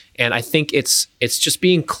 And I think it's just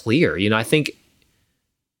being clear. I think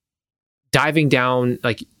diving down,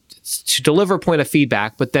 like, to deliver a point of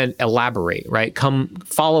feedback, but then elaborate, right?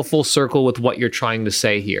 Follow full circle with what you're trying to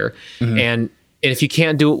say here. Mm-hmm. And if you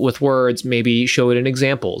can't do it with words, maybe show it in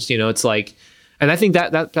examples. It's like, and I think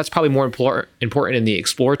that's probably more important in the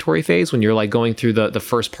exploratory phase when you're like going through the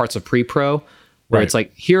first parts of pre-pro, where right. It's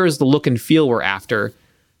like, here's the look and feel we're after.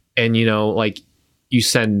 And, like you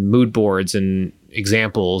send mood boards and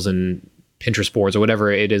examples and Pinterest boards or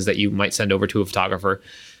whatever it is that you might send over to a photographer.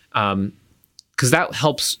 Because that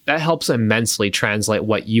helps immensely translate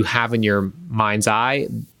what you have in your mind's eye.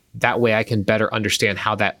 That way I can better understand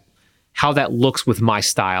how that looks with my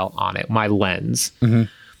style on it, my lens. Mm-hmm.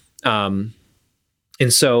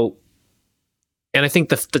 And I think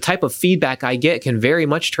the type of feedback I get can very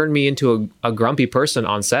much turn me into a grumpy person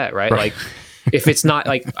on set, right? Like if it's not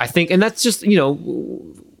like, I think, and that's just,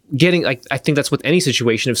 getting, like, I think that's with any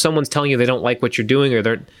situation. If someone's telling you they don't like what you're doing or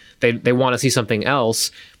they want to see something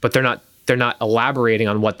else, but they're not elaborating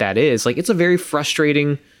on what that is, like, it's a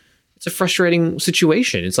frustrating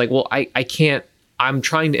situation. It's like, well, I'm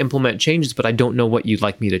trying to implement changes, but I don't know what you'd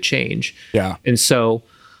like me to change. Yeah. And so,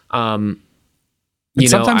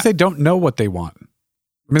 sometimes they don't know what they want.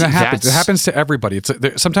 I mean, that happens. It happens to everybody.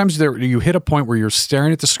 Sometimes you hit a point where you're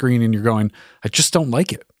staring at the screen and you're going, I just don't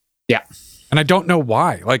like it. Yeah. And I don't know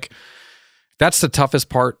why. Like, that's the toughest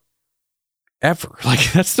part ever.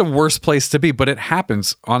 Like, that's the worst place to be, but it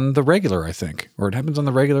happens on the regular, I think, or it happens on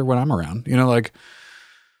the regular when I'm around. Like,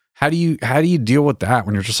 how do you deal with that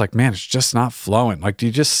when you're just like, man, it's just not flowing? Like, do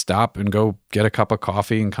you just stop and go get a cup of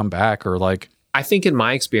coffee and come back? Or like, I think in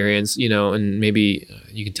my experience, and maybe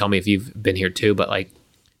you can tell me if you've been here too, but like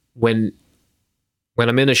when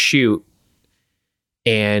I'm in a shoot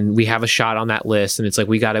and we have a shot on that list and it's like,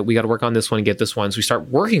 we got to work on this one and get this one. So we start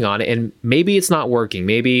working on it and maybe it's not working.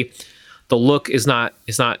 Maybe the look is not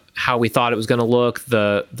how we thought it was going to look.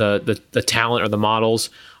 The talent or the models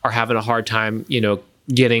are having a hard time,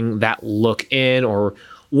 getting that look in or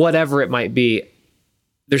whatever it might be.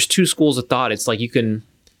 There's two schools of thought. It's like you can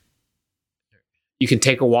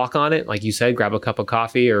take a walk on it, like you said, grab a cup of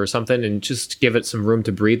coffee or something and just give it some room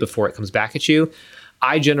to breathe before it comes back at you.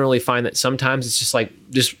 I generally find that sometimes it's just like,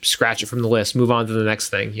 just scratch it from the list, move on to the next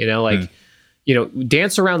thing,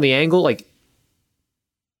 dance around the angle, like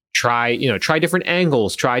try different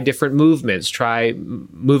angles, try different movements, try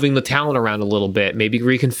moving the talent around a little bit, maybe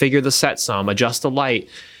reconfigure the set some, adjust the light.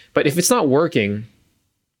 But if it's not working,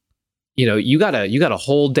 you got a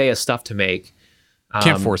whole day of stuff to make.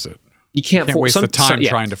 Can't force it. You can't waste the time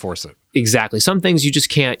trying to force it. Exactly. Some things you just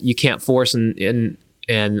can't force. And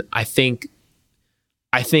I think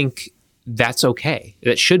that's okay.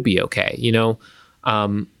 That should be okay.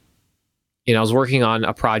 I was working on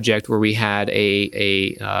a project where we had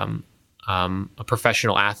a a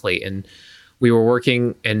professional athlete, and we were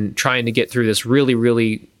working and trying to get through this really,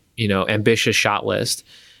 really, ambitious shot list.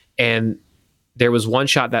 And there was one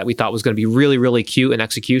shot that we thought was going to be really, really cute in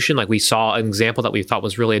execution. Like we saw an example that we thought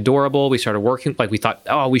was really adorable. We started working, like we thought,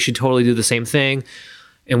 oh, we should totally do the same thing.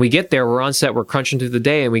 And we get there, we're on set, we're crunching through the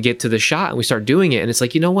day, and we get to the shot and we start doing it. And it's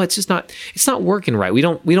like, you know what? It's not working right. We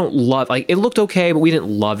don't love, like it looked okay, but we didn't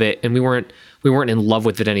love it. And we weren't in love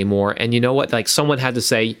with it anymore. And you know what? Like someone had to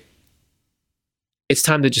say, it's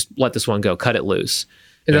time to just let this one go, cut it loose.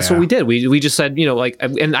 And that's what we did. We just said,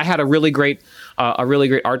 and I had a really great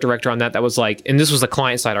art director on that was like, and this was the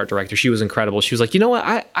client side art director. She was incredible. She was like, you know what?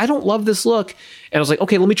 I don't love this look. And I was like,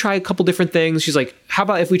 okay, let me try a couple different things. She's like, how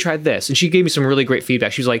about if we tried this? And she gave me some really great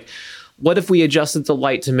feedback. She was like, what if we adjusted the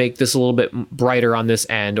light to make this a little bit brighter on this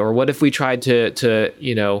end? Or what if we tried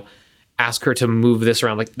to ask her to move this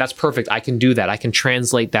around? Like, that's perfect. I can do that. I can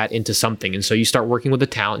translate that into something. And so you start working with the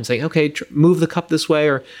talent and saying, okay, move the cup this way,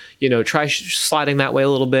 or, try sliding that way a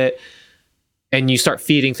little bit. And you start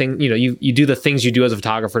feeding things, you do the things you do as a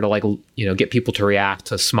photographer to like, get people to react,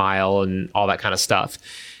 to smile and all that kind of stuff.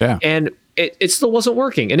 Yeah. And it still wasn't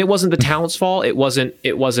working. And it wasn't the talent's fault. It wasn't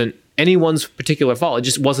anyone's particular fault. It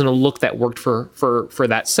just wasn't a look that worked for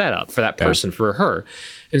that setup, for that person, for her.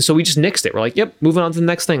 And so we just nixed it. We're like, yep, moving on to the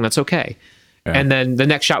next thing. That's okay. Yeah. And then the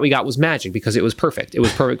next shot we got was magic because it was perfect. It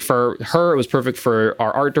was perfect for her. It was perfect for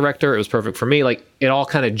our art director. It was perfect for me. Like it all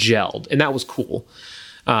kind of gelled, and that was cool.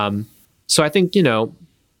 So I think,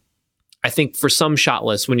 I think for some shot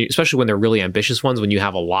lists, especially when they're really ambitious ones, when you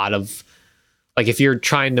have a lot of, like if you're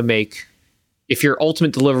trying to make, if your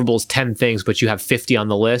ultimate deliverable is 10 things, but you have 50 on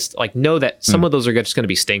the list, like know that some of those are just going to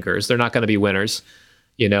be stinkers. They're not going to be winners,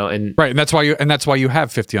 and right. And that's why you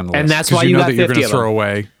have 50 on the list. And that's why you got 50 you're going to throw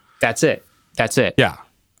away. That's it. Yeah.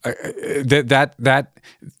 That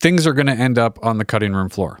things are going to end up on the cutting room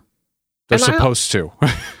floor. They're supposed to.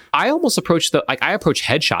 I almost approach I approach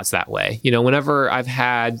headshots that way. Whenever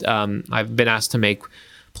I've been asked to make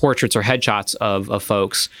portraits or headshots of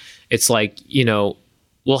folks, it's like,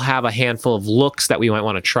 we'll have a handful of looks that we might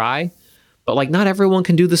want to try, but like not everyone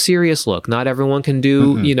can do the serious look. Not everyone can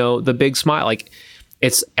do, the big smile. Like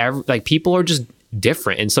like people are just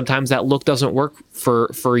different. And sometimes that look doesn't work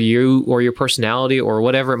for you or your personality or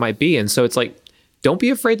whatever it might be. And so it's like, don't be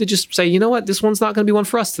afraid to just say, you know what, this one's not going to be one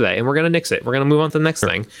for us today, and we're going to nix it. We're going to move on to the next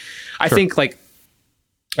thing. I think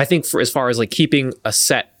for as far as like keeping a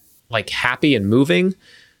set like happy and moving,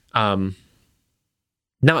 not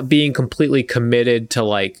being completely committed to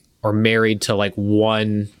like, or married to like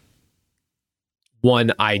one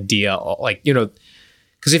idea, like,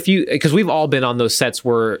 because we've all been on those sets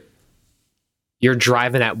where you're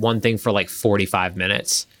driving at one thing for like 45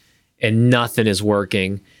 minutes and nothing is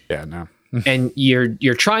working. Yeah, no. And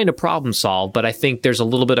you're trying to problem solve, but I think there's a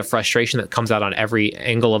little bit of frustration that comes out on every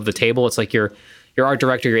angle of the table. It's like your art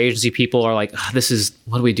director, your agency people are like,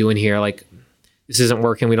 what are we doing here? Like, this isn't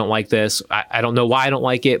working. We don't like this. I don't know why I don't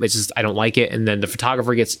like it, but it's just, I don't like it. And then the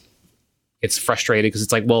photographer gets frustrated because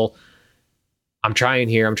it's like, well, I'm trying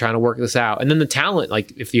here. I'm trying to work this out. And then the talent,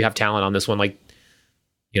 like if you have talent on this one, like,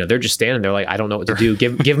 they're just standing there like, I don't know what to do.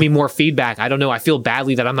 Give me more feedback. I don't know. I feel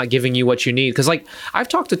badly that I'm not giving you what you need. Cause like I've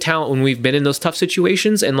talked to talent when we've been in those tough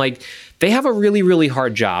situations, and like they have a really, really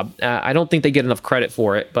hard job. I don't think they get enough credit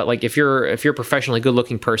for it, but like if you're a professionally good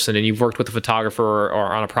looking person and you've worked with a photographer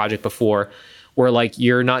or on a project before where like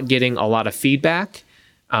you're not getting a lot of feedback,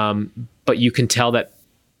 but you can tell that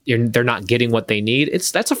they're not getting what they need.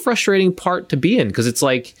 That's a frustrating part to be in. Cause it's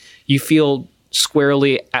like, you feel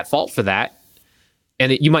squarely at fault for that.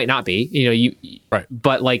 And you might not be, right.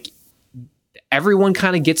 But like everyone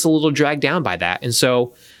kind of gets a little dragged down by that. And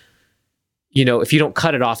so, if you don't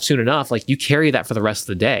cut it off soon enough, like you carry that for the rest of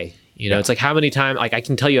the day. It's like how many times, like I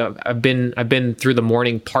can tell you, I've been through the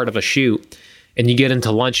morning part of a shoot, and you get into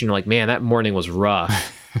lunch and you're like, man, that morning was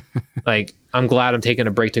rough. Like, I'm glad I'm taking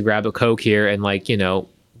a break to grab a Coke here and like,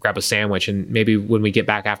 grab a sandwich. And maybe when we get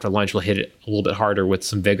back after lunch, we'll hit it a little bit harder with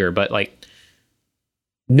some vigor. But like,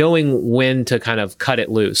 knowing when to kind of cut it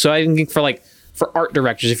loose. So I think for art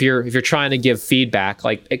directors, if you're trying to give feedback,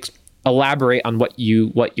 like elaborate on what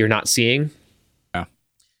you're not seeing. Yeah.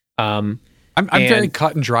 I'm very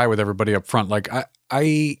cut and dry with everybody up front. Like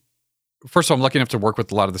I first of all, I'm lucky enough to work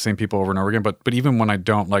with a lot of the same people over and over again, but even when I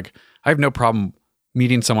don't, like I have no problem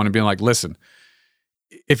meeting someone and being like, listen,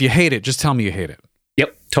 if you hate it, just tell me you hate it.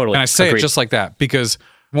 Yep, totally. And I say it just like that, because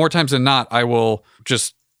more times than not, I will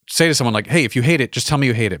just say to someone like, hey, if you hate it, just tell me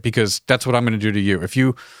you hate it, because that's what I'm going to do to you.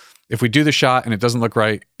 If we do the shot and it doesn't look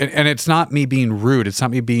right, and it's not me being rude, it's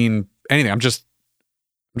not me being anything.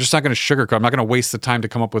 I'm just not going to sugarcoat. I'm not going to waste the time to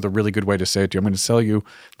come up with a really good way to say it to you. I'm going to tell you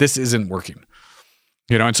this isn't working.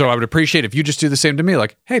 And so I would appreciate if you just do the same to me.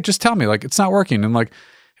 Like, hey, just tell me, like, it's not working. And like,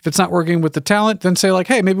 if it's not working with the talent, then say like,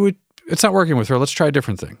 hey, maybe it's not working with her. Let's try a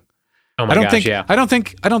different thing. Oh my gosh, yeah. I don't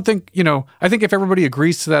think, I think if everybody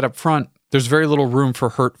agrees to that up front, there's very little room for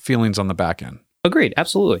hurt feelings on the back end. Agreed.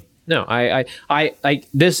 Absolutely. No, I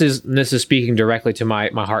this is speaking directly to my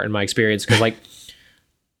heart and my experience. Cause like,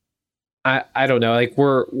 I don't know, like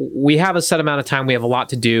we have a set amount of time. We have a lot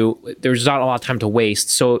to do. There's not a lot of time to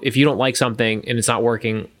waste. So if you don't like something and it's not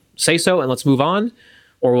working, say so and let's move on,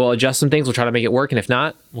 or we'll adjust some things. We'll try to make it work. And if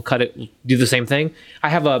not, we'll cut it, do the same thing.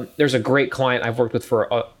 There's a great client I've worked with for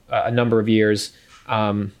a number of years.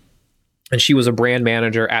 And she was a brand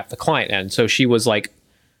manager at the client end. So she was like,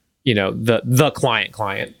 the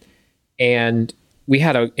client. And we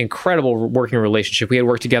had an incredible working relationship. We had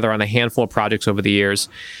worked together on a handful of projects over the years,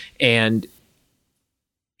 and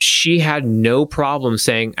she had no problem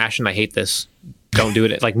saying, Ashton, I hate this. Don't do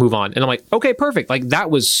it. Like, move on. And I'm like, okay, perfect. Like,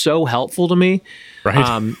 that was so helpful to me.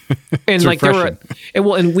 Right. And like,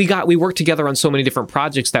 we worked together on so many different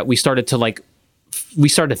projects that we started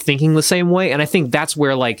thinking the same way. And I think that's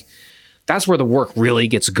where the work really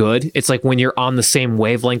gets good. It's like when you're on the same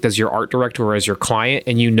wavelength as your art director or as your client,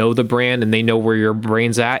 and you know the brand and they know where your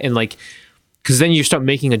brain's at. And like, cause then you start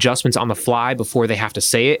making adjustments on the fly before they have to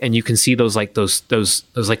say it. And you can see those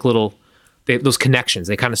connections,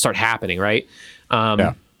 they kind of start happening. Right.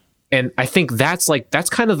 Yeah. And I think that's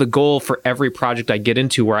kind of the goal for every project I get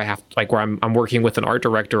into where I'm working with an art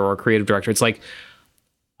director or a creative director. It's like,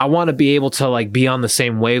 I want to be able to like be on the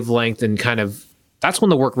same wavelength, and kind of, that's when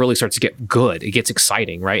the work really starts to get good. It gets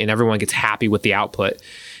exciting, right? And everyone gets happy with the output.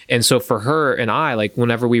 And so for her and I, like,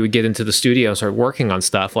 whenever we would get into the studio and start working on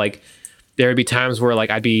stuff, like, there would be times where like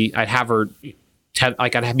I'd have her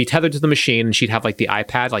I'd be tethered to the machine, and she'd have like the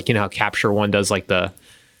iPad, like, how Capture One does like the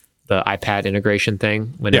iPad integration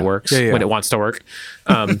thing when it works, when it wants to work.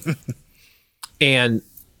 And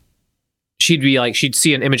she'd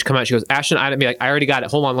see an image come out. She goes, Ashton, I'd be like, I already got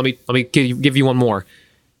it. Hold on. Let me give you one more.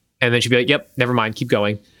 And then she'd be like, yep, never mind, keep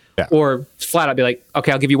going. Yeah. Or flat out be like,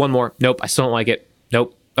 okay, I'll give you one more. Nope, I still don't like it.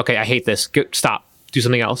 Nope. Okay, I hate this. Stop. Do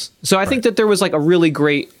something else. So I think that there was like a really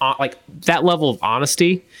great, like, that level of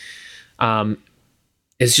honesty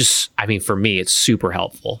is just, I mean, for me, it's super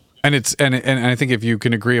helpful. And I think if you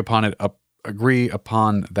can agree upon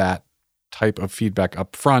that type of feedback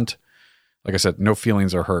up front, like I said, no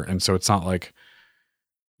feelings are hurt. And so it's not like,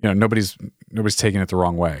 nobody's taking it the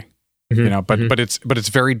wrong way. Mm-hmm. But it's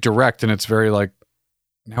very direct, and it's very like,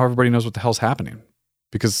 now everybody knows what the hell's happening,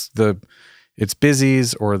 because it's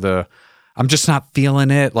busies or I'm just not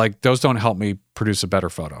feeling it. Like, those don't help me produce a better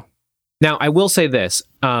photo. Now, I will say this,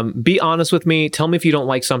 be honest with me. Tell me if you don't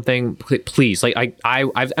like something, please. Like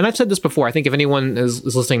I've said this before. I think if anyone is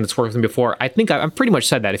listening that's worked with me before, I think I've pretty much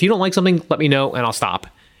said that. If you don't like something, let me know and I'll stop,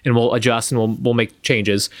 and we'll adjust, and we'll make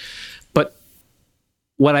changes. But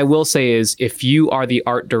what I will say is, if you are the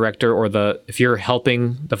art director, or if you're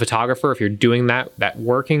helping the photographer, if you're doing that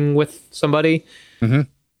working with somebody, mm-hmm.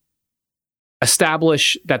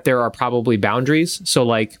 establish that there are probably boundaries. So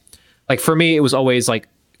like for me, it was always like,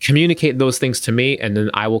 communicate those things to me, and then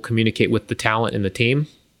I will communicate with the talent and the team.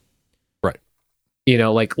 Right.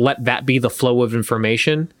 Like, let that be the flow of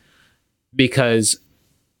information, because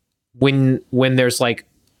when there's like,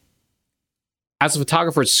 as a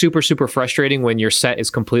photographer, it's super, super frustrating when your set is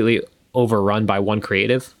completely overrun by one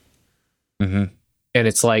creative. Mm-hmm. And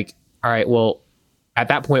it's like, all right, well, at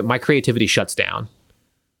that point, my creativity shuts down.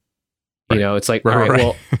 Right. It's like, all right,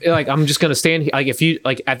 well, like, I'm just going to stand here. Like, if you,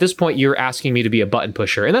 like, at this point, you're asking me to be a button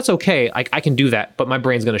pusher, and that's okay. Like, I can do that, but my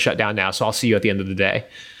brain's going to shut down now. So I'll see you at the end of the day.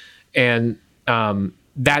 And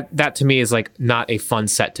that to me is like not a fun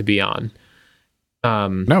set to be on.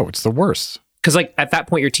 No, it's the worst. Because like at that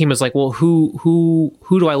point, your team is like, well, who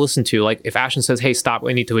do I listen to? Like, if Ashton says, hey, stop,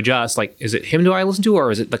 we need to adjust, like, is it him do I listen to,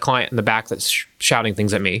 or is it the client in the back that's shouting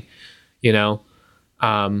things at me? And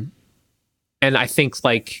I think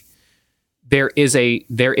like there is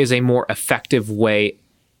a more effective way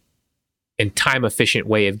and time efficient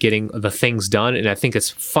way of getting the things done. And I think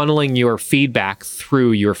it's funneling your feedback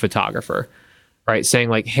through your photographer, right? Saying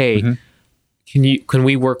like, hey, mm-hmm. Can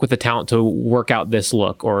we work with the talent to work out this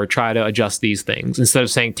look, or try to adjust these things, instead of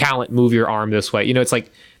saying, talent, move your arm this way. It's like,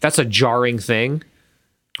 that's a jarring thing,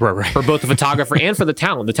 right. For both the photographer and for the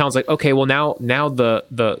talent. The talent's like, okay, well now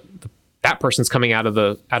the that person's coming out of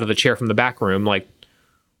the chair from the back room, like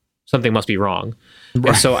something must be wrong. Right.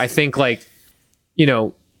 And so I think like,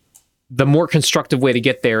 the more constructive way to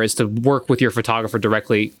get there is to work with your photographer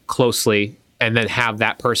directly, closely, and then have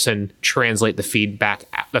that person translate the feedback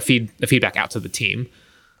out to the team.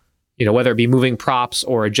 Whether it be moving props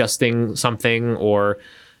or adjusting something or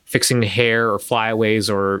fixing hair or flyaways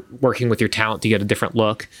or working with your talent to get a different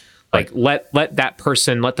look. Like let that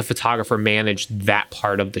person, let the photographer manage that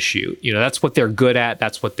part of the shoot. That's what they're good at.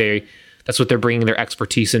 That's what they're bringing their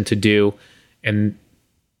expertise in to do. And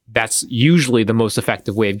that's usually the most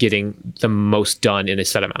effective way of getting the most done in a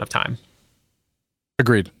set amount of time.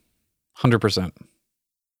 Agreed. 100%.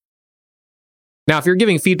 Now, if you're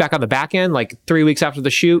giving feedback on the back end, like 3 weeks after the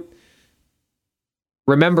shoot,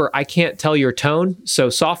 remember, I can't tell your tone, so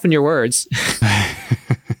soften your words.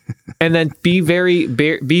 And then be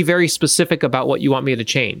very specific about what you want me to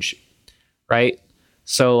change, right?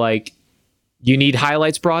 So like, you need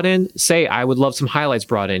highlights brought in, say, I would love some highlights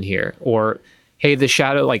brought in here. Or, hey, the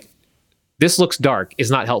shadow, like, this looks dark is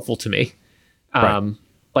not helpful to me. Right.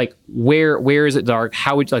 Like, where is it dark?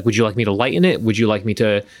 How would you like me to lighten it? Would you like me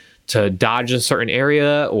to dodge a certain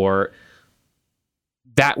area? Or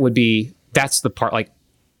that's the part, like,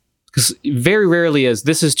 because very rarely is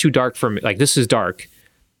this is too dark for me. Like, this is dark.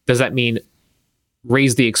 Does that mean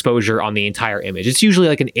raise the exposure on the entire image? It's usually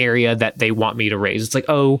like an area that they want me to raise. It's like,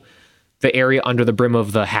 oh, the area under the brim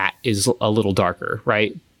of the hat is a little darker,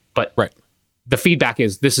 right? But the feedback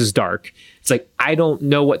is this is dark. It's like, I don't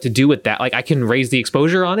know what to do with that. Like, I can raise the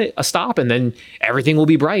exposure on it a stop and then everything will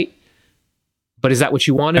be bright. But is that what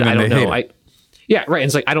you wanted? I don't know. Yeah, right. And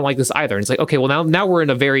it's like, I don't like this either. And it's like, okay, well, now we're in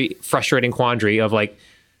a very frustrating quandary of like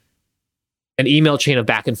an email chain of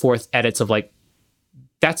back and forth edits of like,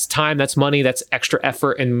 that's time, that's money, that's extra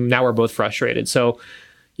effort. And now we're both frustrated. So,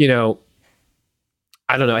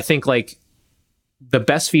 I don't know. I think like the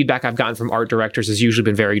best feedback I've gotten from art directors has usually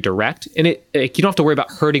been very direct, and you don't have to worry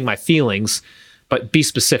about hurting my feelings, but be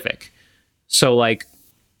specific. So like,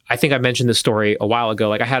 I think I mentioned this story a while ago.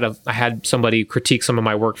 Like I had somebody critique some of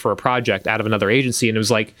my work for a project out of another agency, and it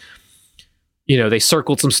was like, they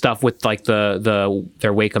circled some stuff with like their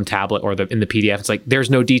Wacom tablet or in the PDF. It's like, there's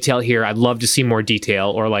no detail here. I'd love to see more detail.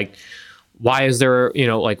 Or like, why is there,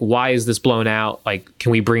 why is this blown out? Like,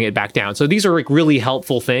 can we bring it back down? So these are like really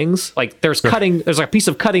helpful things. Like there's like a piece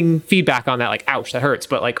of cutting feedback on that. Like, ouch, that hurts.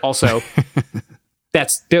 But like also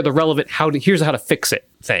they're the relevant here's how to fix it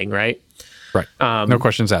thing. Right. Right. No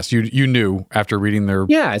questions asked. You knew after reading their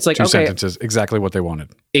it's like, two sentences exactly what they wanted.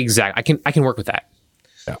 Exactly. I can work with that.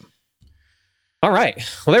 Yeah. All right.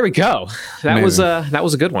 Well, there we go. That was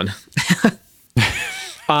a good one.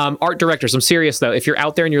 Art directors, I'm serious though. If you're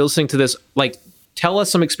out there and you're listening to this, like, tell us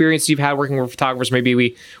some experience you've had working with photographers. Maybe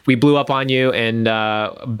we blew up on you, and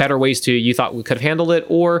better ways you thought we could have handled it,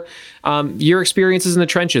 or your experiences in the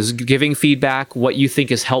trenches, giving feedback, what you think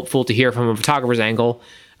is helpful to hear from a photographer's angle.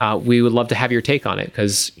 We would love to have your take on it,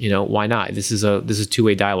 because why not? This is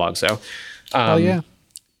two-way dialogue. So, yeah.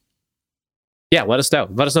 Yeah, let us know.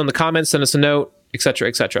 Let us know in the comments. Send us a note, etc.,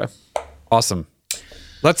 etc. Awesome.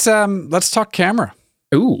 Let's talk camera.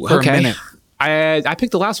 Ooh, for okay. a minute. I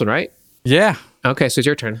picked the last one, right? Yeah. Okay, so it's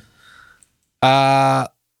your turn.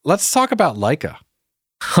 Let's talk about Leica.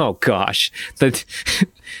 Oh gosh,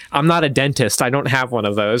 I'm not a dentist. I don't have one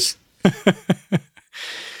of those.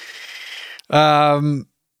 Yeah,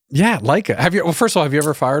 Leica. Well, first of all, have you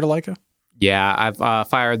ever fired a Leica? Yeah, I've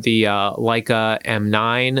fired the Leica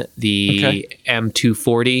M9, the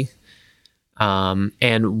M240,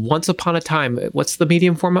 and once upon a time, what's the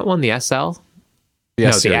medium format one? The SL? The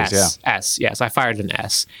S series, S. S. Yes, I fired an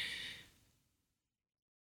S.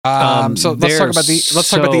 So let's talk about the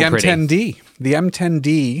M10D. Pretty. The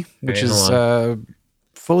M10D, which is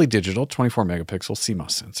fully digital, 24 megapixel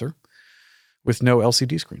CMOS sensor with no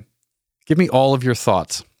LCD screen. Give me all of your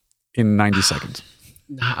thoughts in 90 seconds.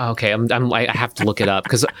 Okay, I have to look it up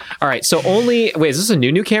because. All right, so wait, is this a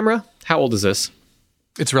new camera? How old is this?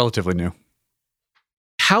 It's relatively new.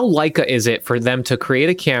 How Leica is it for them to create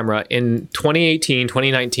a camera in 2018,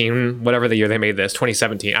 2019, whatever the year they made this,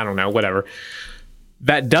 2017, I don't know, whatever,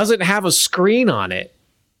 that doesn't have a screen on it?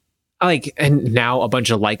 Like, and now a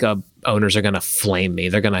bunch of Leica owners are going to flame me.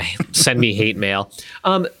 They're going to send me hate mail.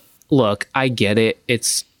 Look, I get it.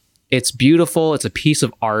 It's beautiful. It's a piece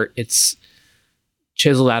of art. It's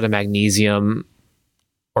chiseled out of magnesium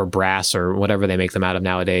or brass or whatever they make them out of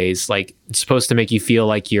nowadays. Like, it's supposed to make you feel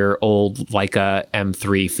like your old Leica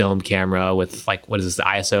M3 film camera with, like, what is this, the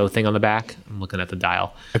ISO thing on the back? I'm looking at the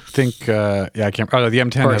dial. I think, I can't. Oh, the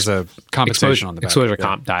M10 has a compensation on the back. Exposure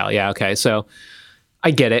comp dial. Yeah. Okay. So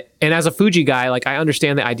I get it. And as a Fuji guy, like, I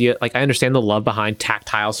understand the idea. Like, I understand the love behind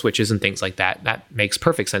tactile switches and things like that. That makes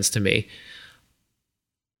perfect sense to me.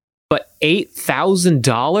 But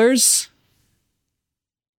 $8,000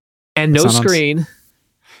 and no screen.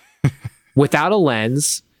 without a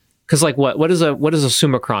lens. Because like what is a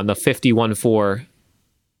Summicron? The 50-1.4. Is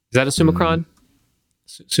that a Summicron?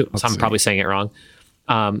 I'm probably saying it wrong.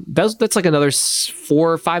 That's like another $4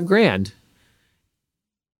 or $5 grand.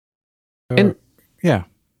 And yeah,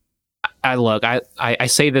 I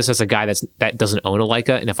say this as a guy that doesn't own a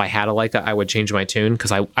Leica, and if I had a Leica, I would change my tune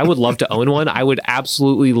because I would love to own one. I would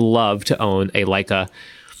absolutely love to own a Leica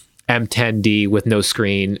M10D with no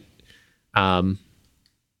screen, and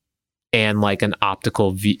like an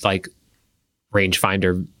optical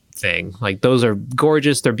rangefinder thing. Like those are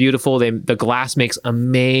gorgeous. They're beautiful. The glass makes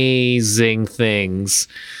amazing things.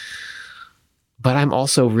 But I'm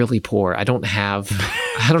also really poor. I don't have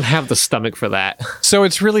the stomach for that. So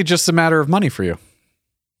it's really just a matter of money for you.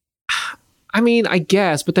 I mean, I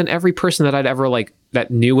guess, but then every person that I'd ever that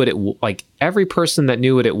knew what every person that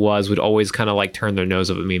knew what it was would always kind of like turn their nose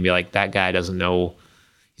up at me and be like, that guy doesn't know.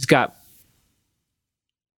 He's got,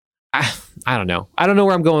 I don't know. I don't know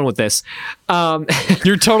where I'm going with this.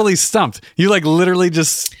 You're totally stumped. You like literally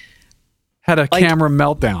just had a camera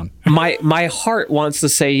meltdown. My heart wants to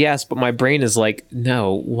say yes, but my brain is like,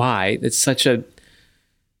 no, why? It's such a...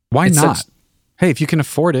 Why not? Hey, if you can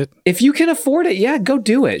afford it. If you can afford it, yeah, go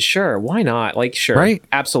do it. Sure. Why not? Like, sure. Right?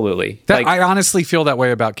 Absolutely. I honestly feel that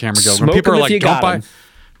way about Camera Guild. When people are like,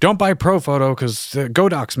 don't buy Pro Photo because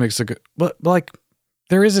Godox makes a good... But like,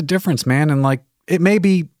 there is a difference, man. And like, it may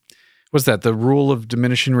be... What's that? The rule of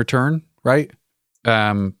diminishing return, right?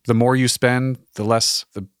 The more you spend,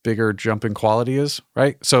 the bigger jump in quality is,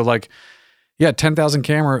 right? So like, yeah, a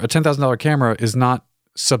 $10,000 camera is not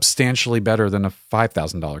substantially better than a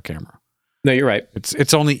 $5,000 camera. No, you're right.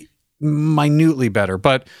 It's only minutely better,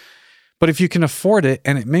 but if you can afford it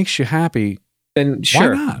and it makes you happy, then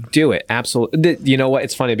sure, why not? Do it. Absolutely. You know what?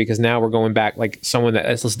 It's funny because now we're going back, like someone that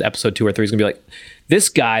has listened to episode 2 or 3 is gonna be like, this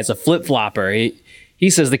guy's a flip-flopper. He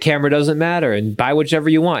says the camera doesn't matter and buy whichever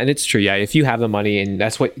you want. And it's true. Yeah. If you have the money and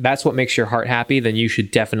that's what makes your heart happy, then you should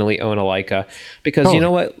definitely own a Leica because you know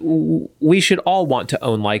what? We should all want to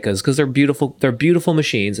own Leicas because they're beautiful. They're beautiful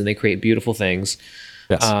machines and they create beautiful things.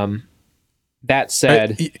 Yes. That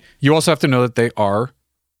said, you also have to know that they are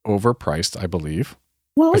overpriced, I believe.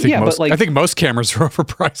 Well, I think most cameras are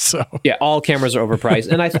overpriced. So yeah, all cameras are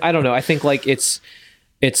overpriced. And I don't know. I think like it's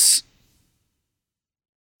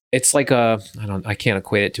like I can't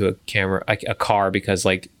equate it to a camera, like a car, because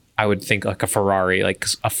like I would think like a Ferrari, like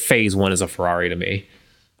a Phase 1 is a Ferrari to me.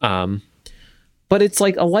 But it's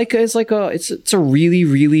like a Leica is like it's a really,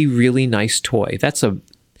 really, really nice toy. That's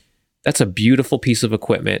a beautiful piece of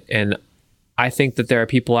equipment. And I think that there are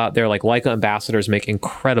people out there like Leica ambassadors make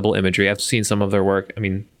incredible imagery. I've seen some of their work. I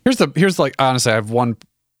mean, here's like, honestly, I have one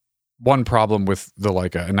problem with the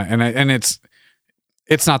Leica and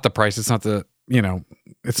it's not the price. It's not the,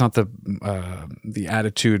 it's not the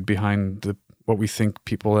attitude behind what we think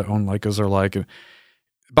people that own Leicas are like. And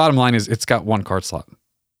bottom line is it's got one card slot.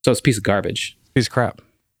 So it's a piece of garbage. Piece of crap.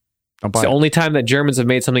 Don't buy it. It's the only time that Germans have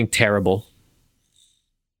made something terrible.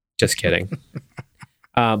 Just kidding.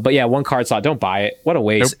 But yeah, one card slot. Don't buy it. What a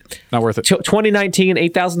waste. Nope, not worth it. 2019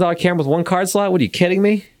 $8,000 camera with one card slot. What are you kidding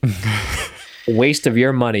me? Waste of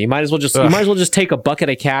your money. You might as well just take a bucket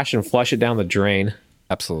of cash and flush it down the drain.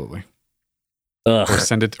 Absolutely. Ugh.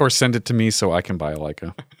 Or send it to me so I can buy a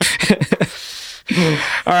Leica.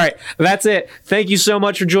 All right, that's it. Thank you so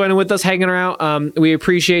much for joining with us, hanging around. We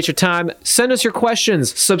appreciate your time. Send us your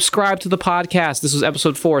questions. Subscribe to the podcast. This was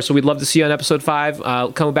episode 4, so we'd love to see you on episode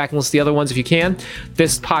 5. Come back and listen to the other ones if you can.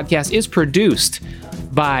 This podcast is produced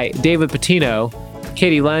by David Patino,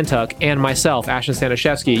 Katie Lantuck, and myself, Ashton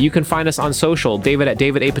Staniszewski. You can find us on social. David at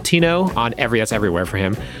David A. Patino on that's everywhere for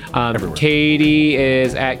him. Katie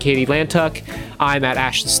is at Katie Lantuck. I'm at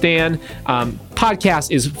Ashton Stan. Podcast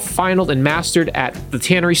is finalized and mastered at the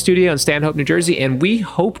Tannery Studio in Stanhope, New Jersey, and we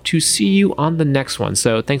hope to see you on the next one.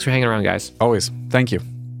 So thanks for hanging around, guys. Always. Thank you.